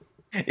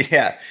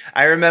 Yeah,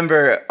 I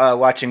remember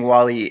watching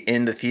WALL-E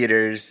in the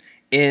theaters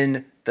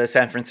in the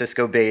San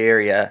Francisco Bay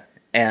Area,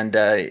 and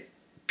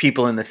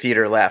people in the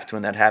theater laughed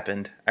when that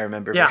happened. I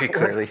remember very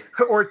clearly.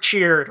 Or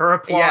cheered or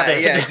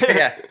applauded.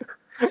 Yeah.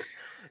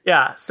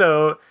 Yeah,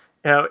 so,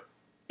 you know,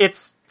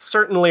 it's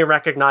certainly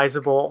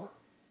recognizable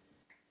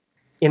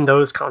in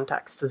those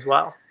contexts as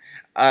well.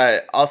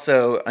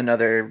 Also,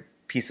 another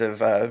piece of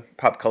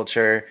pop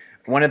culture,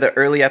 one of the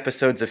early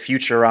episodes of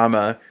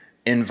Futurama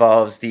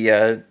involves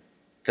the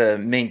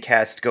main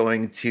cast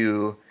going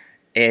to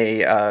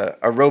a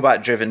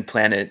robot-driven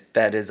planet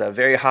that is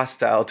very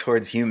hostile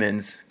towards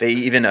humans. They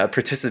even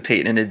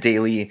participate in a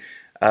daily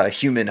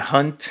human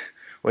hunt,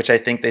 which I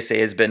think they say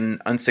has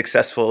been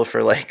unsuccessful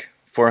for like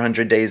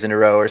 400 days in a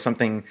row or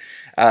something.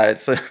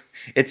 So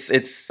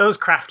it's those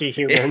crafty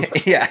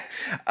humans. Yeah.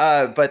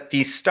 But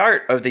the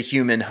start of the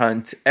human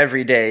hunt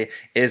every day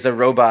is a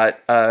robot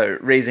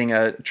raising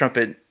a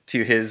trumpet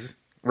to his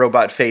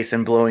robot face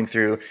and blowing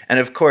through. And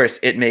of course,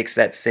 it makes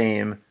that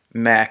same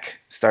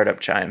Mac startup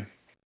chime.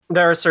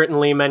 There are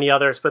certainly many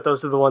others, but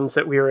those are the ones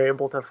that we were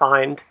able to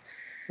find.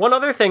 One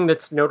other thing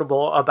that's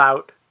notable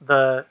about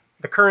the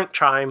current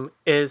chime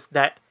is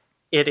that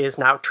it is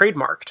now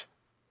trademarked.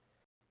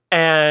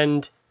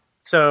 And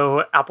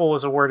so Apple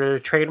was awarded a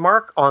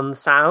trademark on the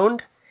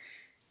sound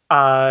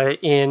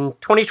in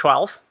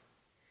 2012.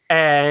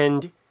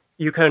 And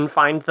you can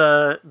find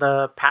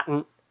the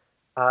patent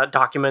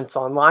documents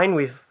online.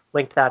 We've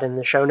linked that in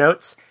the show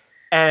notes.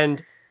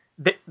 And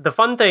the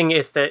fun thing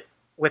is that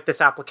with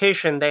this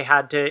application, they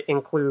had to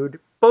include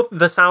both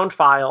the sound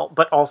file,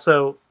 but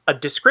also a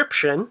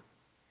description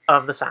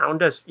of the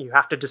sound, as you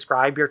have to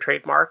describe your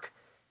trademark.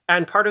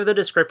 And part of the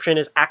description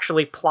is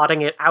actually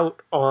plotting it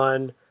out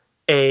on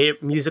a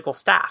musical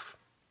staff.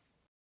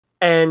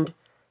 And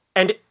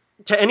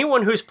to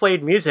anyone who's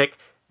played music,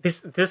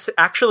 this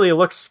actually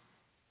looks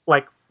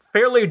like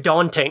fairly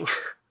daunting.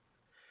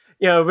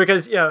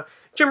 Because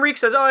Jim Reek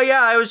says, oh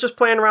yeah, I was just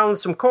playing around with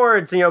some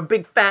chords,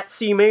 big fat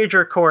C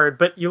major chord.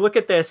 But you look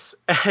at this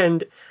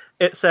and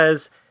it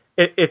says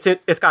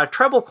it's got a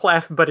treble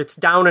clef, but it's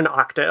down an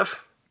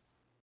octave.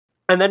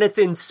 And then it's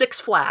in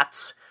 6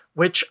 flats,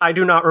 which I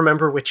do not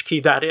remember which key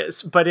that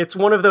is. But it's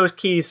one of those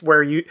keys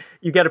where you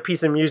get a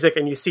piece of music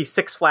and you see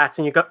 6 flats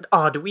and you go,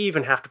 oh, do we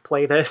even have to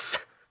play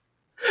this?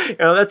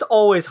 That's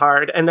always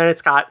hard. And then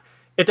it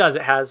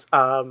has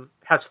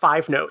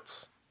 5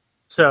 notes.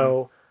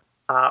 So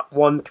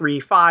 1, 3,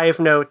 5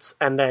 notes,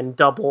 and then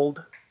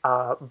doubled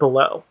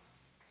below.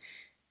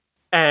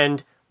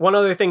 And one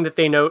other thing that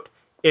they note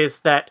is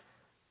that,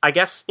 I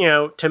guess,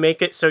 to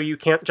make it so you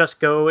can't just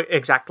go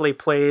exactly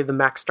play the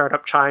Mac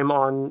startup chime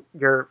on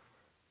your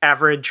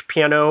average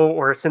piano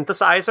or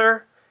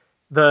synthesizer,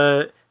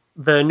 the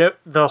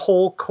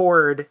whole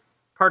chord,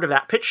 part of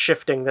that pitch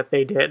shifting that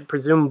they did,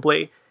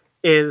 presumably,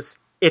 is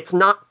it's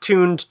not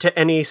tuned to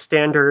any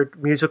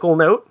standard musical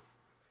note.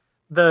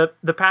 The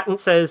patent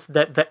says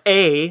that the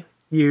A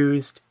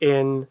used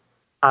in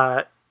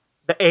the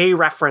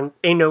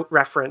A note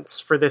reference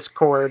for this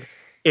chord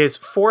is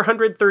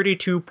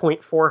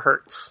 432.4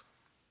 hertz,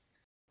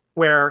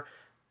 where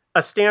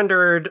a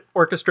standard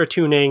orchestra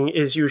tuning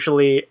is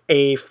usually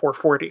a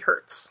 440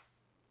 hertz.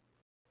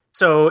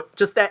 So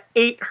just that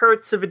 8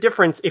 hertz of a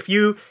difference, if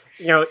you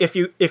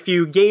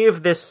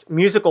gave this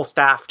musical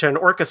staff to an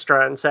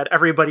orchestra and said,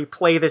 everybody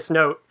play this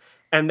note,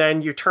 and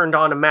then you turned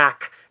on a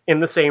Mac in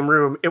the same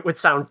room, it would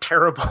sound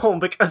terrible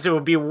because it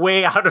would be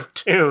way out of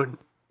tune.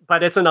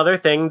 But it's another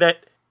thing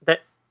that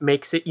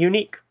makes it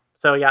unique.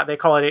 So yeah, they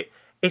call it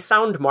a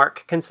sound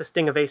mark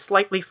consisting of a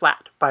slightly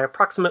flat by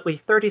approximately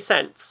 30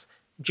 cents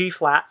G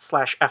flat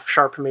 / F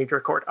sharp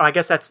major chord. Oh, I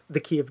guess that's the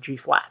key of G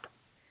flat.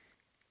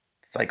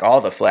 It's like all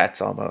the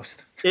flats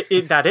almost.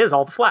 That is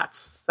all the flats.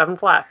 7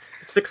 flats,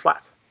 6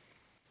 flats.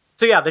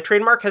 So yeah, the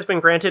trademark has been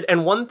granted.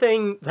 And one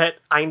thing that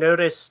I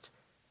noticed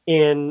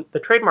in the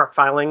trademark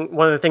filing,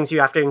 one of the things you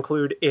have to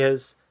include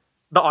is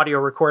the audio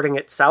recording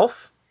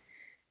itself.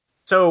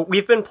 So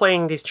we've been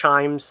playing these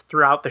chimes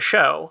throughout the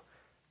show,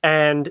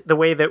 and the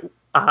way that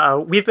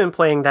we've been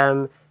playing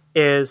them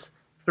is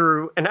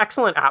through an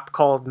excellent app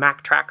called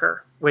Mac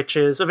Tracker, which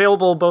is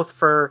available both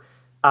for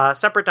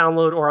separate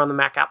download or on the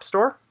Mac App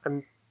Store.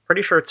 I'm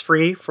pretty sure it's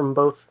free from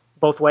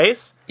both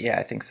ways. Yeah,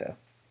 I think so.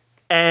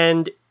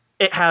 And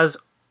it has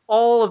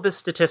all of the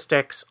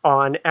statistics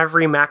on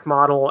every Mac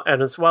model,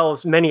 and as well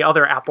as many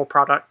other Apple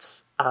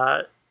products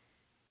to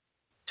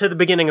the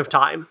beginning of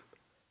time.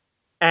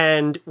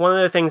 And one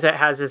of the things it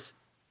has is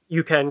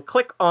you can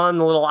click on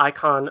the little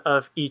icon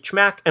of each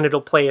Mac and it'll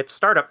play its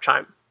startup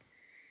chime.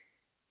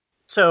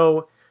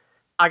 So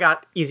I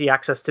got easy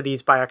access to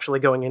these by actually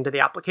going into the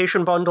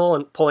application bundle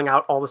and pulling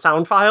out all the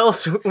sound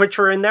files which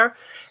were in there.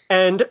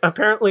 And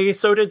apparently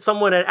so did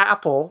someone at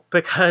Apple,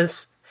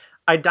 because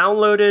I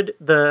downloaded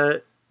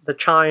the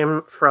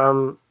chime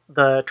from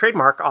the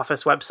trademark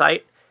office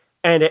website,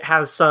 and it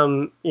has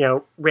some,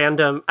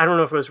 random, I don't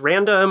know if it was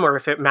random or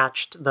if it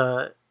matched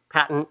the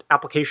patent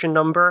application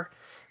number,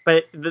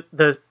 but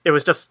it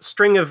was just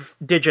string of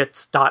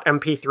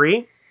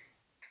digits.mp3.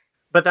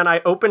 But then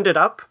I opened it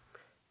up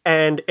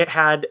and it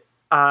had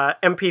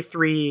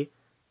mp3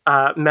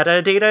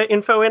 metadata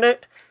info in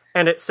it,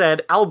 and it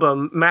said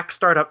album Mac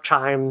startup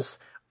chimes,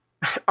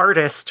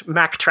 artist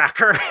Mac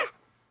Tracker.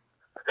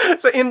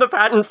 So in the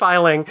patent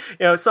filing,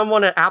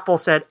 someone at Apple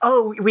said,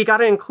 oh, we got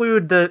to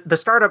include the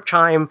startup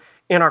chime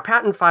in our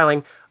patent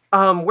filing.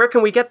 Where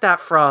can we get that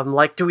from?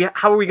 Like,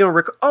 how are we going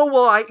to oh,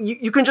 well,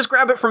 you can just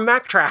grab it from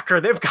Mac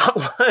Tracker. They've got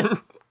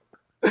one.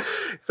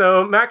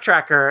 So Mac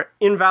Tracker,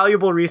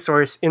 invaluable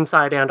resource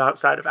inside and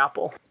outside of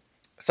Apple.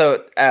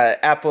 So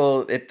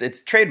Apple,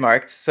 it's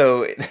trademarked,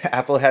 so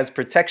Apple has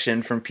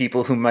protection from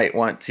people who might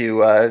want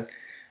to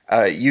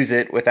use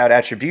it without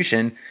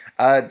attribution.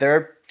 There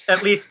are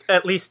at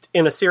least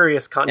in a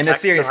serious context. In a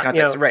serious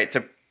context, right?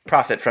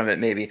 profit from it,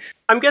 maybe.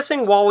 I'm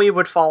guessing Wally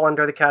would fall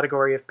under the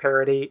category of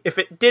parody. If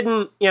it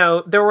didn't,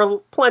 there were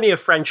plenty of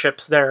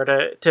friendships there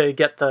to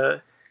get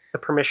the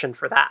permission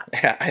for that.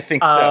 Yeah, I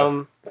think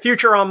so.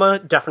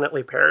 Futurama,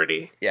 definitely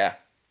parody. Yeah.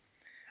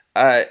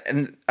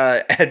 And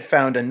Ed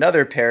found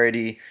another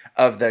parody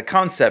of the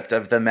concept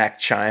of the Mac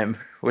chime,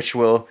 which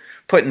we'll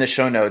put in the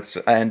show notes.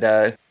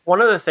 And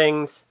one of the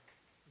things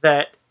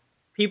that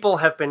people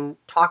have been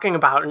talking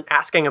about and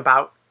asking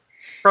about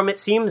from, it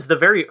seems, the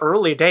very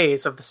early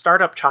days of the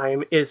startup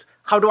chime is,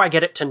 how do I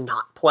get it to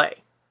not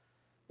play?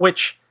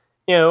 Which,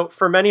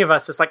 for many of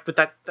us, is like, but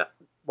that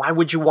why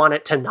would you want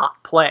it to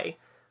not play?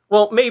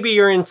 Well, maybe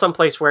you're in some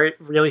place where it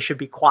really should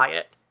be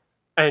quiet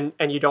and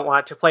you don't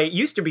want it to play. It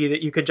used to be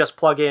that you could just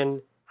plug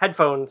in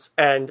headphones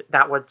and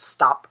that would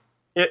stop.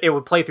 It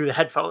would play through the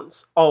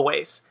headphones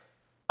always.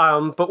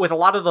 But with a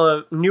lot of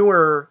the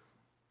newer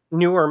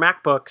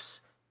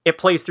MacBooks, it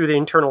plays through the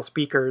internal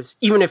speakers,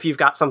 even if you've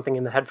got something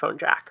in the headphone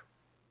jack.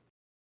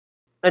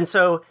 And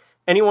so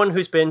anyone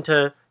who's been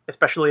to,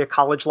 especially a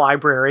college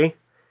library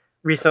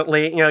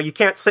recently, you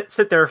can't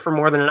sit there for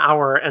more than an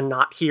hour and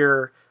not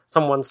hear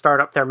someone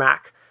start up their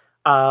Mac.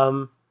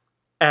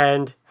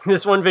 And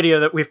this one video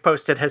that we've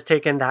posted has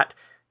taken that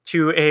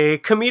to a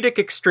comedic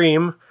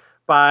extreme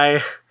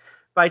by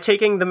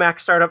taking the Mac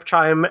startup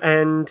chime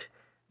and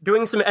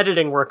doing some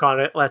editing work on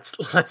it, let's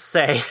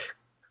say,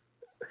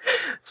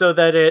 so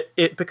that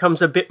it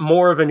becomes a bit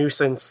more of a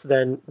nuisance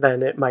than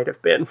it might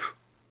have been.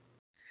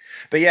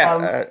 But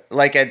yeah,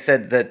 like Ed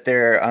said, that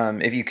there,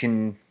 if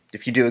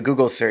you do a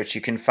Google search,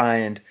 you can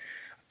find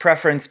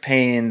preference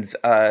panes,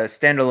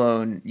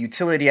 standalone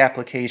utility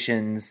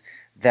applications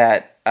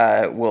that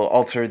will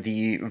alter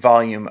the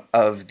volume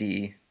of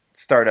the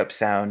startup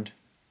sound.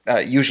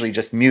 Usually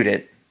just mute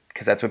it,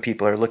 because that's what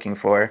people are looking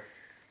for.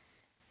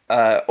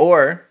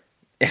 Or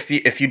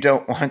if you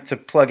don't want to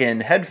plug in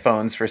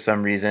headphones for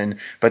some reason,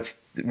 but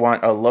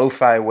want a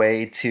lo-fi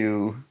way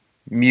to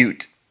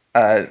mute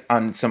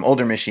on some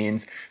older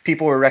machines,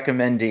 people were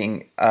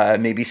recommending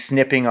maybe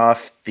snipping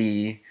off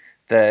the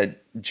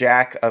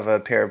jack of a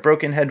pair of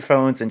broken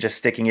headphones and just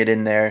sticking it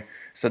in there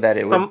so that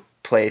it would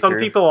play through. Some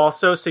people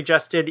also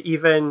suggested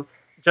even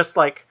just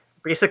like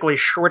basically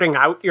shorting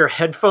out your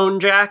headphone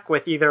jack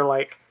with either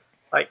like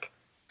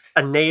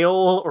a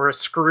nail or a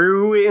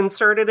screw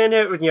inserted in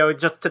it,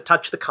 just to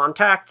touch the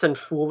contacts and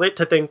fool it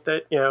to think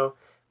that,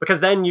 because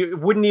then you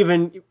wouldn't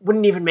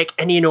even make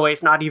any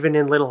noise, not even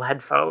in little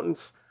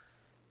headphones.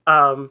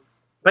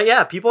 But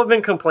yeah, people have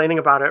been complaining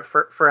about it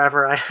for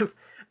forever. I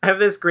have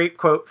this great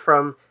quote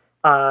from,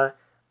 I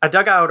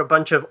dug out a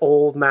bunch of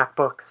old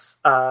MacBooks,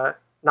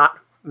 not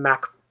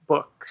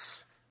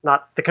MacBooks,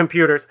 not the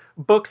computers,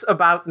 books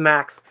about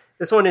Macs.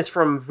 This one is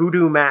from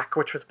Voodoo Mac,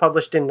 which was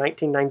published in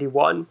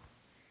 1991,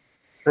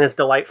 and it's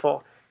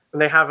delightful.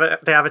 And they have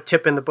a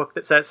tip in the book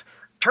that says,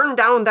 "Turn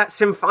down that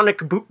symphonic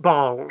boot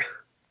bong."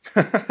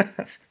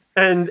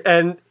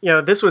 And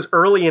this was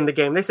early in the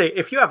game. They say,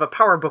 if you have a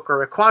PowerBook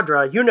or a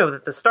Quadra, you know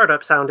that the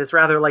startup sound is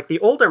rather like the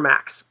older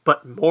Macs,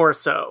 but more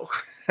so.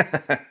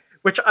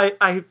 Which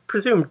I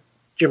presume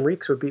Jim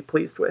Reeks would be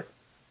pleased with.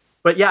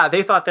 But yeah,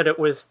 they thought that it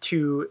was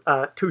too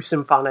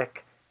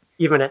symphonic,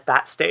 even at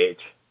that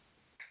stage.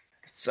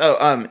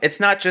 So it's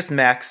not just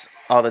Macs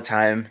all the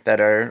time that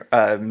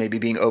are maybe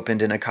being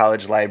opened in a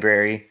college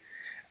library.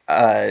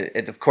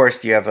 Of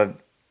course, you have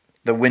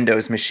the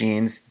Windows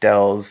machines,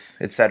 Dells,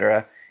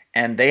 etc.,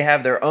 and they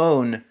have their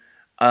own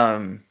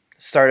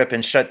startup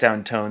and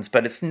shutdown tones,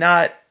 but it's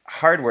not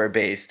hardware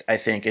based. I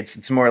think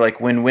it's more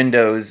like when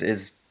Windows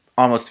is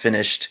almost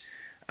finished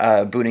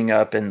booting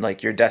up, and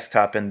like your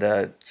desktop and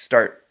the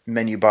start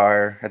menu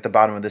bar at the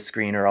bottom of the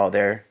screen are all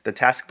there, the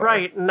taskbar.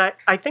 Right, and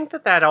I think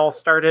that all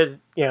started,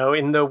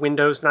 in the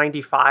Windows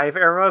 95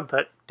 era,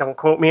 but don't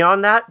quote me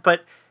on that.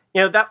 But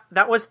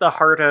that was the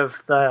heart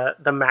of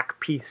the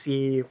Mac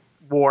PC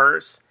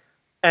wars,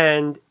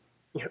 and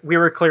we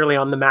were clearly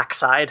on the Mac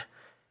side,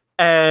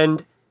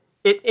 and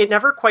it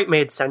never quite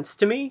made sense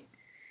to me,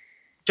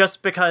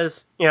 just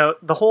because,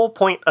 the whole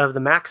point of the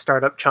Mac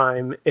startup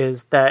chime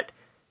is that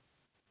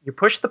you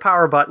push the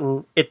power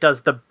button, it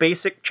does the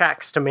basic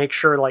checks to make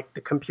sure, like, the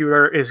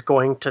computer is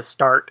going to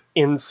start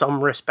in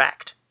some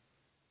respect,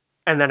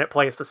 and then it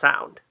plays the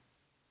sound.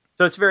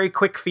 So it's very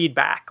quick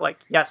feedback, like,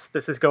 yes,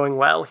 this is going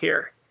well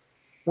here.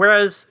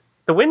 Whereas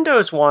the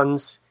Windows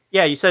ones,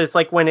 yeah, you said it's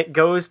like when it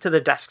goes to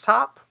the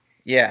desktop.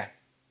 Yeah.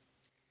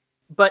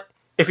 But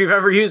if you've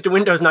ever used a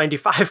Windows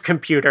 95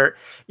 computer,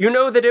 you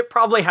know that it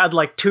probably had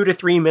like 2 to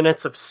 3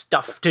 minutes of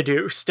stuff to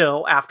do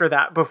still after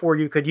that before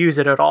you could use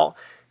it at all.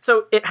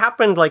 So it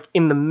happened like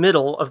in the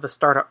middle of the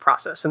startup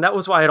process. And that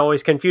was why it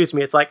always confused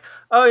me. It's like,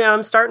 oh yeah,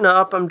 I'm starting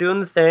up, I'm doing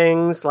the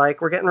things,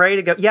 like we're getting ready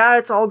to go. Yeah,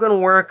 it's all going to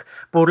work.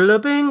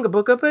 Boodle-a-bing,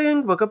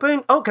 book-a-bing,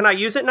 book-a-bing. Oh, can I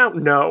use it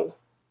now?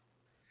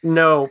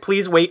 No,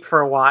 please wait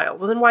for a while.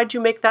 Well, then why'd you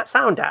make that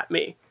sound at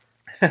me?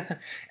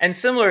 And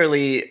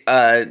similarly,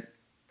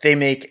 they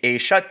make a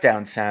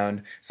shutdown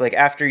sound. So like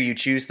after you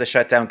choose the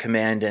shutdown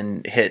command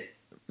and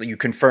you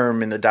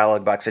confirm in the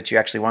dialog box that you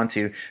actually want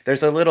to,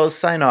 there's a little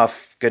sign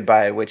off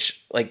goodbye,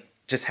 which like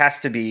just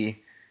has to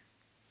be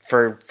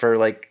for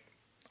like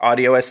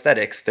audio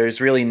aesthetics.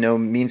 There's really no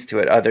means to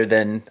it other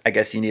than, I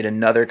guess, you need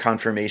another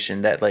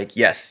confirmation that, like,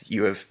 yes,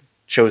 you have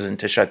chosen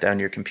to shut down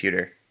your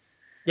computer.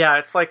 Yeah,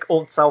 it's like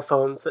old cell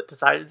phones that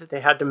decided that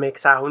they had to make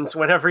sounds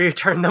whenever you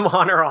turn them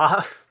on or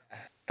off.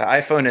 The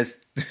iPhone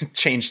has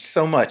changed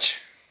so much.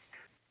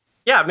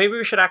 Yeah, maybe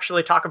we should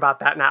actually talk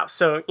about that now.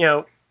 So,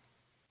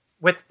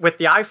 with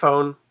the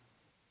iPhone,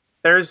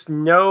 there's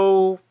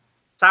no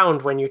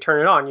sound when you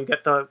turn it on. You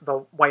get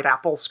the white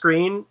Apple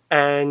screen,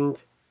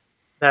 and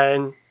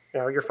then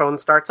your phone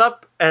starts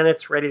up and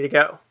it's ready to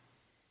go.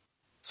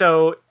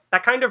 So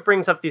that kind of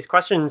brings up these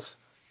questions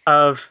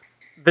of,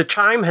 the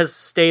chime has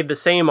stayed the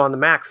same on the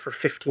Mac for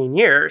 15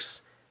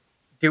 years.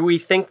 Do we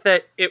think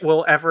that it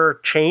will ever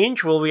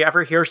change? Will we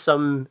ever hear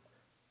some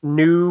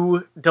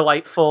new,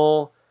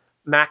 delightful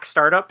Mac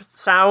startup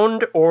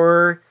sound?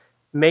 Or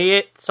may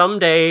it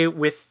someday,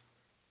 with,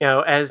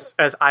 as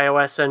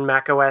iOS and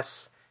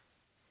macOS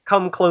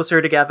come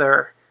closer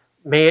together,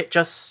 may it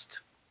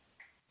just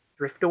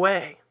drift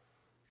away?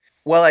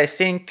 Well, I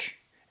think,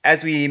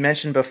 as we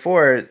mentioned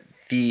before,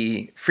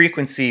 the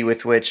frequency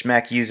with which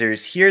Mac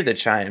users hear the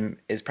chime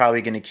is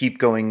probably going to keep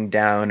going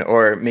down,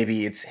 or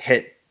maybe it's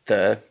hit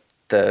the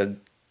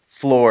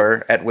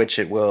floor at which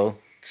it will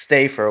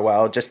stay for a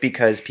while, just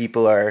because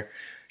people are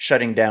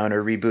shutting down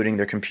or rebooting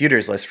their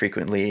computers less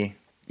frequently.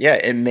 Yeah,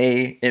 it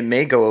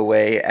may go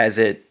away as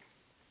it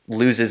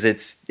loses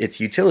its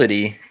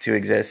utility to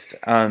exist.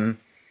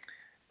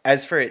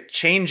 As for it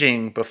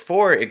changing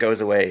before it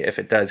goes away, if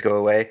it does go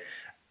away,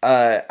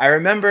 I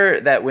remember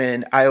that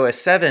when iOS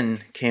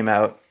 7 came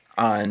out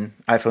on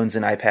iPhones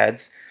and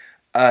iPads,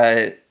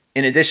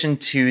 in addition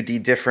to the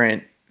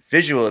different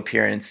visual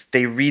appearance,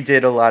 they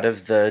redid a lot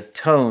of the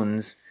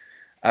tones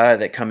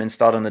that come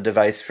installed on the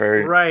device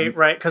for right,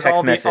 because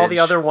all the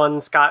other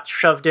ones got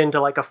shoved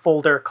into like a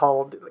folder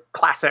called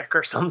Classic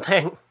or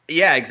something.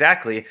 Yeah,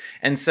 exactly.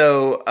 And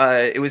so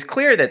it was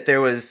clear that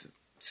there was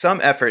some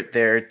effort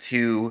there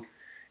to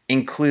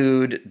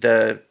include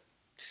the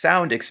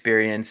sound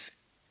experience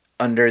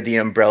under the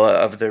umbrella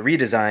of the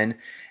redesign.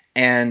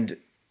 And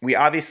we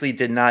obviously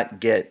did not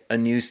get a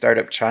new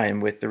startup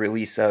chime with the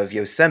release of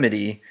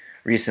Yosemite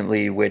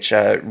recently, which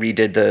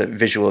redid the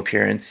visual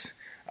appearance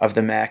of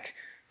the Mac.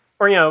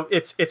 Or,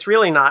 it's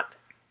really not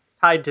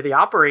tied to the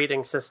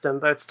operating system,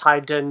 but it's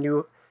tied to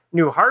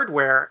new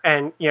hardware.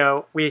 And,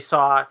 we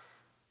saw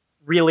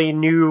really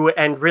new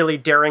and really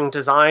daring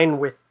design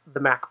with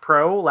the Mac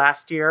Pro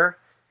last year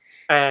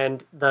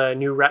and the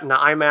new Retina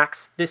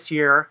iMacs this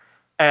year.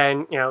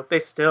 And, they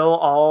still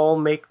all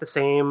make the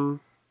same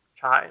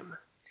chime.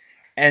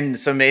 And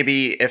so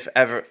maybe if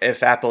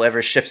Apple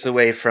ever shifts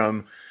away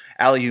from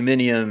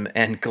aluminum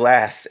and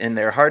glass in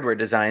their hardware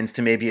designs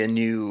to maybe a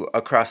new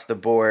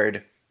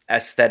across-the-board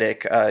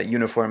aesthetic,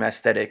 uniform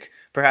aesthetic,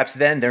 perhaps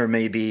then there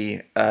may be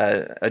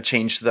a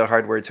change to the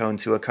hardware tone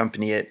to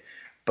accompany it.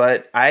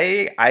 But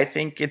I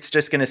think it's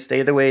just going to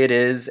stay the way it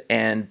is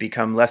and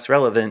become less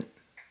relevant.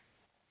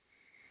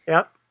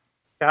 Yep.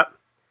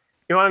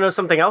 You want to know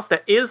something else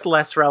that is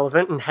less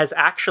relevant and has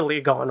actually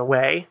gone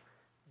away,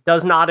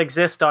 does not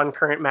exist on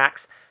current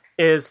Macs,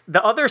 is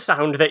the other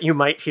sound that you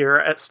might hear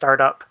at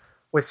startup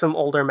with some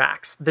older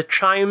Macs, the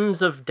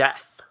chimes of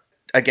death.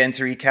 Again,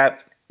 to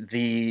recap,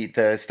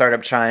 the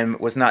startup chime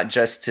was not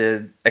just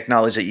to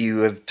acknowledge that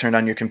you have turned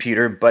on your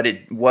computer, but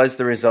it was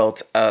the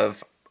result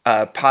of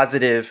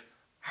positive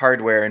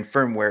hardware and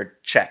firmware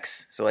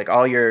checks. So like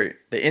the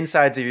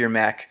insides of your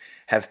Mac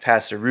have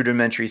passed a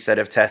rudimentary set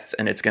of tests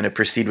and it's going to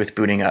proceed with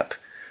booting up.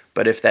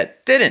 But if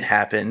that didn't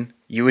happen,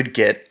 you would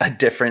get a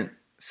different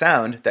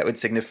sound that would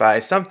signify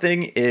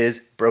something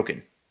is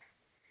broken.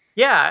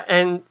 Yeah,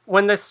 and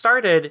when this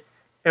started,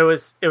 it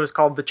was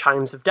called the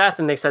chimes of death,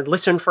 and they said,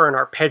 listen for an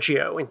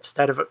arpeggio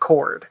instead of a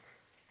chord.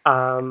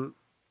 And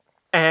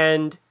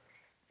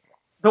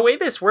the way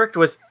this worked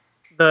was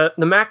the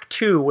Mac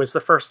 2 was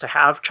the first to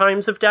have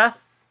chimes of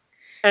death.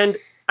 And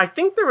I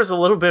think there was a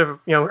little bit of,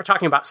 we're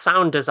talking about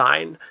sound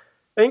design.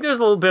 I think there's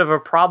a little bit of a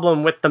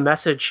problem with the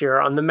message here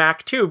on the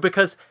Mac 2,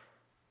 because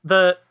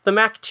the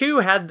Mac 2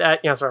 had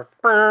that, sort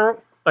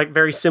of like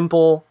very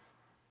simple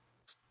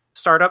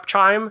startup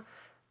chime,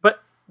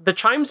 but the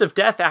chimes of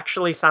death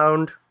actually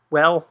sound,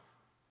 well,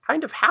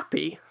 kind of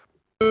happy.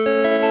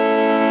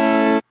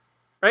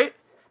 Right?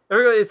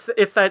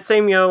 It's that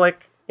same,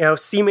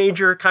 C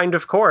major kind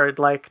of chord,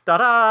 like,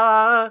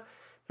 da-da,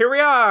 here we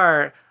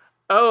are.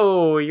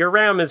 Oh, your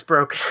RAM is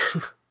broken.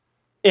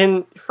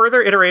 In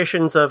further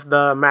iterations of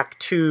the Mac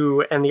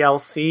 2 and the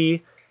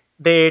LC,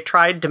 they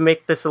tried to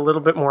make this a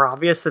little bit more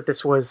obvious that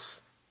this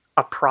was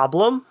a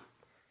problem.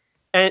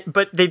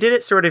 But they did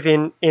it sort of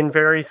in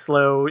very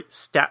slow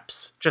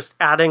steps, just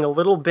adding a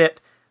little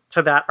bit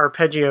to that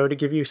arpeggio to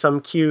give you some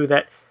cue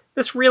that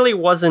this really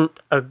wasn't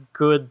a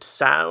good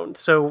sound.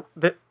 So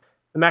the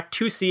Mac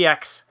 2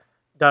 CX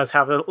does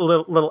have a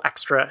little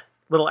extra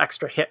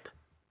hit.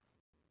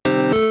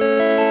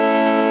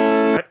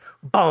 Right?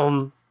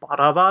 Boom,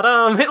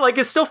 ba-da-ba-dum.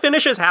 It still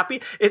finishes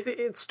happy.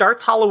 It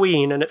starts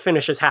Halloween and it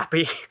finishes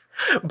happy.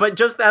 But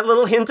just that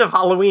little hint of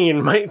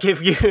Halloween might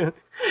give you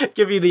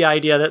the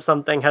idea that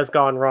something has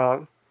gone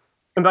wrong.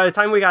 And by the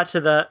time we got to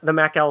the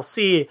Mac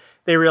LC,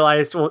 they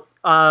realized, well,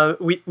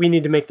 we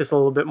need to make this a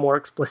little bit more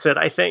explicit,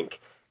 I think.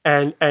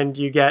 And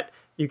you get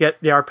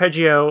the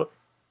arpeggio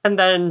and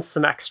then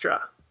some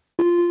extra.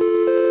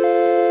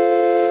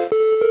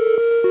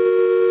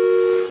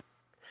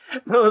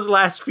 Those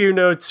last few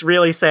notes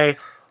really say,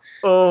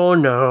 oh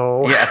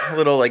no. Yeah, a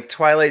little like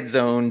Twilight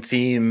Zone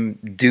theme,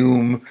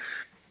 doom.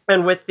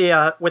 And with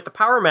the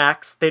Power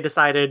Macs, they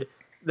decided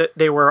that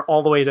they were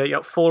all the way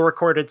to full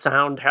recorded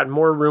sound, had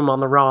more room on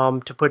the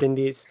ROM to put in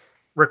these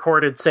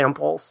recorded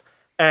samples.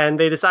 And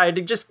they decided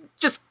to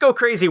just go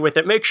crazy with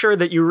it. Make sure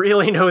that you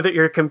really know that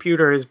your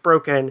computer is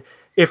broken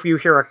if you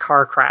hear a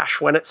car crash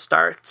when it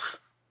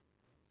starts.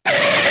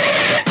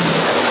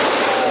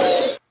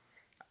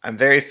 I'm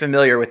very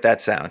familiar with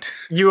that sound.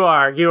 You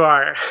are.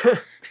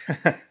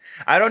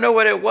 I don't know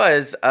what it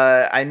was.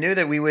 I knew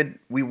that we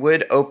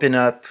would open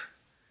up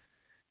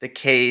the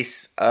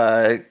case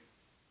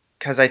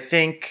because I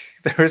think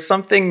there was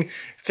something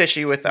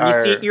fishy with our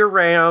reseat your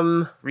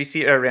RAM.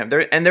 Reseat our RAM.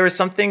 There was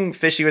something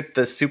fishy with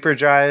the super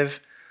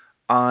drive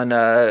on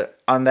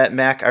that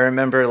Mac. I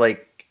remember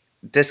like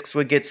discs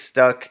would get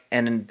stuck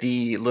and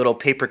the little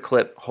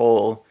paperclip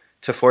hole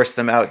to force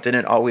them out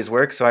didn't always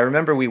work. So I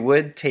remember we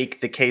would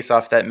take the case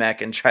off that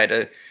Mac and try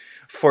to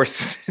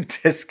force the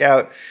disc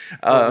out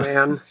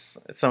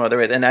some other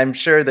ways. And I'm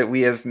sure that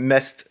we have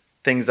messed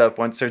things up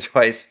once or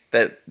twice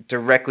that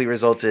directly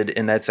resulted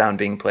in that sound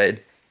being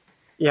played.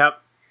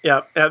 Yep.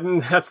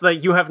 And that's the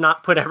you have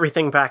not put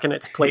everything back in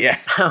its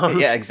place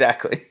sound. Yeah,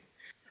 exactly.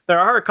 There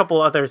are a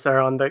couple others that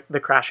are on the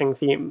crashing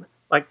theme,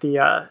 like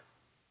the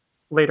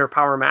later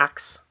Power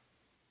Macs.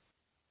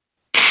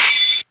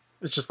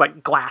 It's just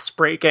like glass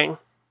breaking.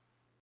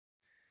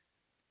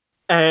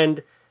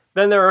 And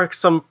then there are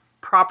some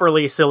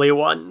properly silly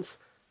ones.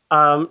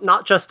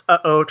 Not just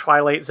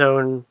Twilight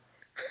Zone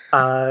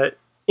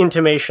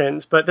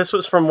intimations, but this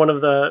was from one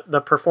of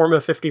the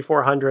Performa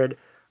 5400.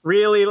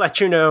 Really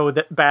let you know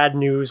that bad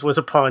news was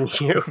upon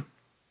you.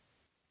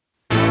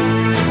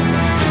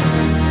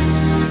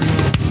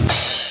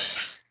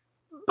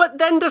 But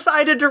then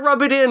decided to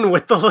rub it in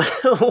with the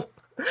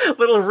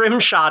little rim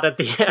shot at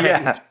the end.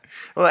 Yeah.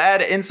 Well,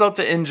 add insult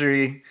to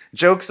injury.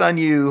 Joke's on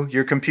you.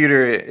 Your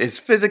computer is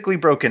physically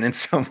broken in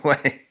some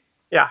way.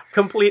 Yeah,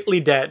 completely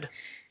dead.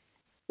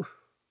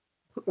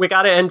 We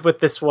gotta end with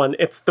this one.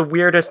 It's the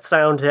weirdest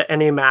sound that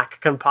any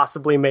Mac can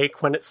possibly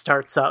make when it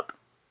starts up.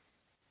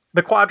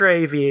 The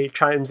Quadra AV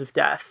Chimes of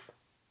Death.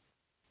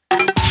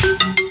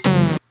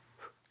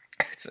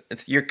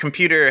 It's your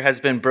computer has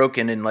been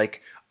broken in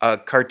like a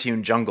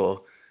cartoon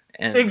jungle.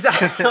 And,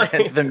 exactly.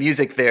 And the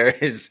music there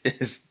is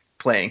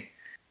playing.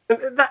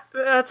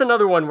 That's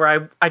another one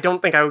where I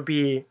don't think I would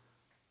be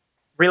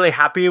really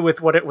happy with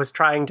what it was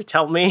trying to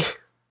tell me.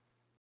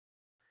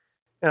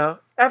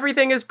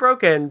 Everything is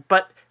broken,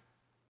 but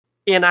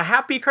in a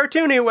happy,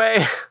 cartoony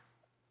way.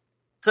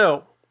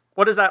 So,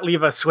 what does that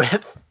leave us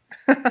with?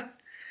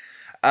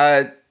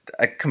 A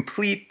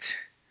complete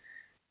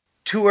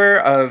tour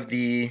of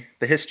the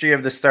history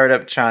of the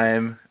startup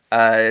chime.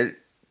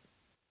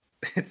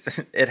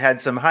 It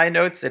had some high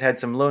notes, it had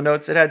some low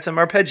notes, it had some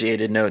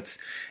arpeggiated notes.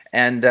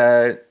 And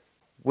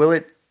will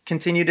it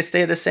continue to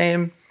stay the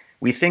same?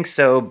 We think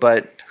so,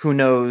 but who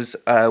knows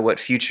what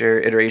future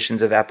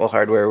iterations of Apple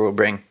hardware will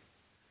bring.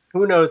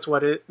 Who knows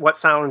what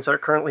sounds are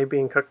currently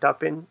being cooked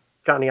up in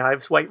Johnny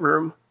Ive's White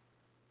Room.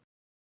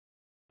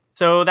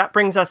 So that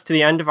brings us to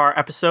the end of our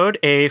episode,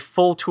 a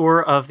full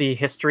tour of the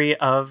history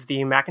of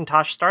the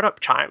Macintosh startup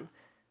chime.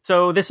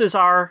 So this is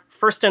our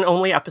first and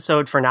only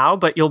episode for now,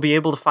 but you'll be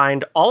able to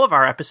find all of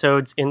our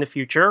episodes in the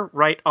future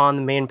right on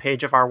the main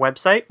page of our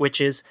website, which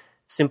is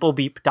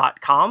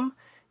simplebeep.com.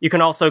 You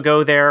can also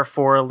go there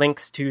for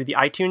links to the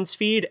iTunes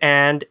feed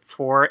and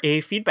for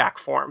a feedback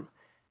form.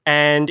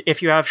 And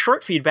if you have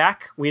short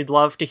feedback, we'd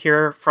love to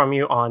hear from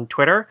you on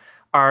Twitter.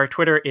 Our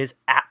Twitter is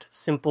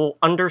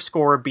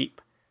 @simple_beep.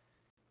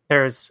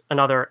 There's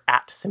another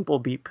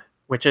 @simplebeep,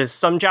 which is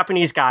some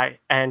Japanese guy,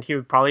 and he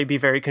would probably be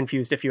very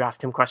confused if you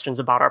asked him questions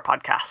about our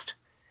podcast.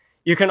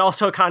 You can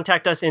also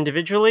contact us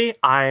individually.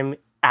 I'm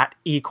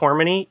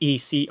 @ecormany,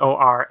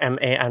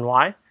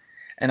 ECORMANY.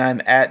 And I'm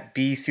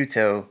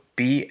 @bsuto,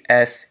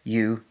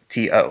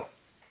 BSUTO.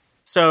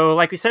 So,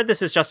 like we said,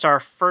 this is just our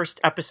first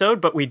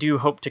episode, but we do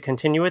hope to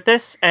continue with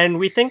this. And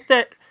we think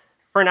that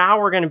for now,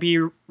 we're going to be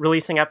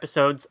releasing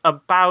episodes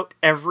about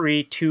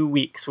every 2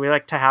 weeks. We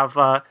like to have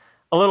a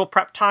little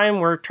prep time.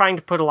 We're trying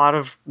to put a lot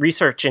of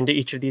research into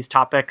each of these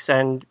topics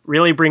and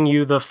really bring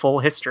you the full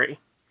history.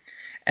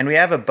 And we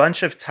have a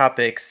bunch of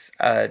topics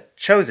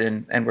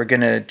chosen, and we're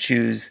going to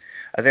choose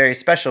a very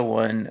special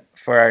one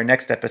for our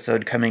next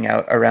episode coming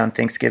out around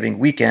Thanksgiving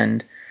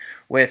weekend,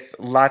 with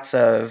lots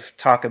of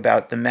talk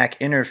about the Mac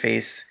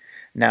interface.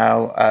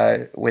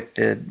 Now, with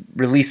the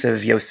release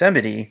of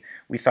Yosemite,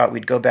 we thought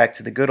we'd go back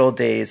to the good old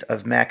days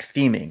of Mac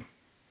theming.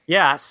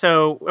 Yeah,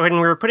 so when we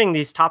were putting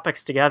these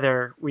topics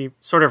together, we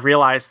sort of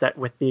realized that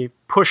with the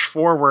push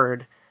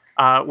forward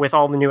with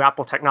all the new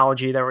Apple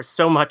technology, there was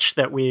so much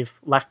that we've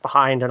left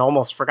behind and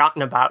almost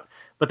forgotten about.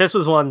 But this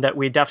was one that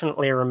we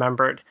definitely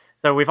remembered.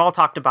 So we've all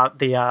talked about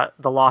the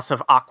loss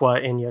of Aqua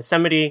in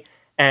Yosemite,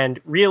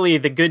 and really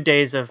the good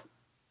days of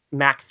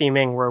Mac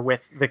theming were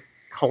with the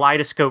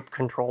Kaleidoscope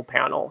control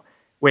panel,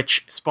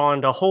 which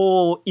spawned a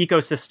whole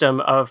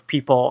ecosystem of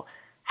people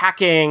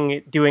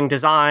hacking, doing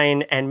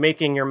design, and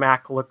making your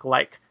Mac look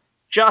like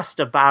just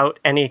about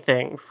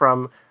anything,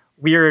 from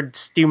weird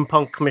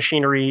steampunk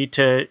machinery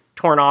to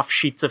torn off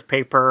sheets of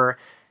paper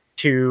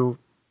to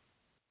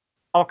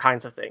all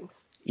kinds of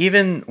things.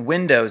 Even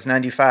Windows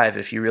 95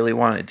 if you really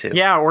wanted to.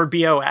 Yeah, or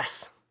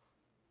BOS.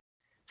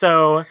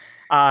 So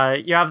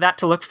you have that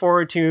to look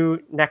forward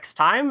to next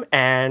time,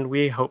 and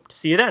we hope to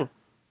see you then.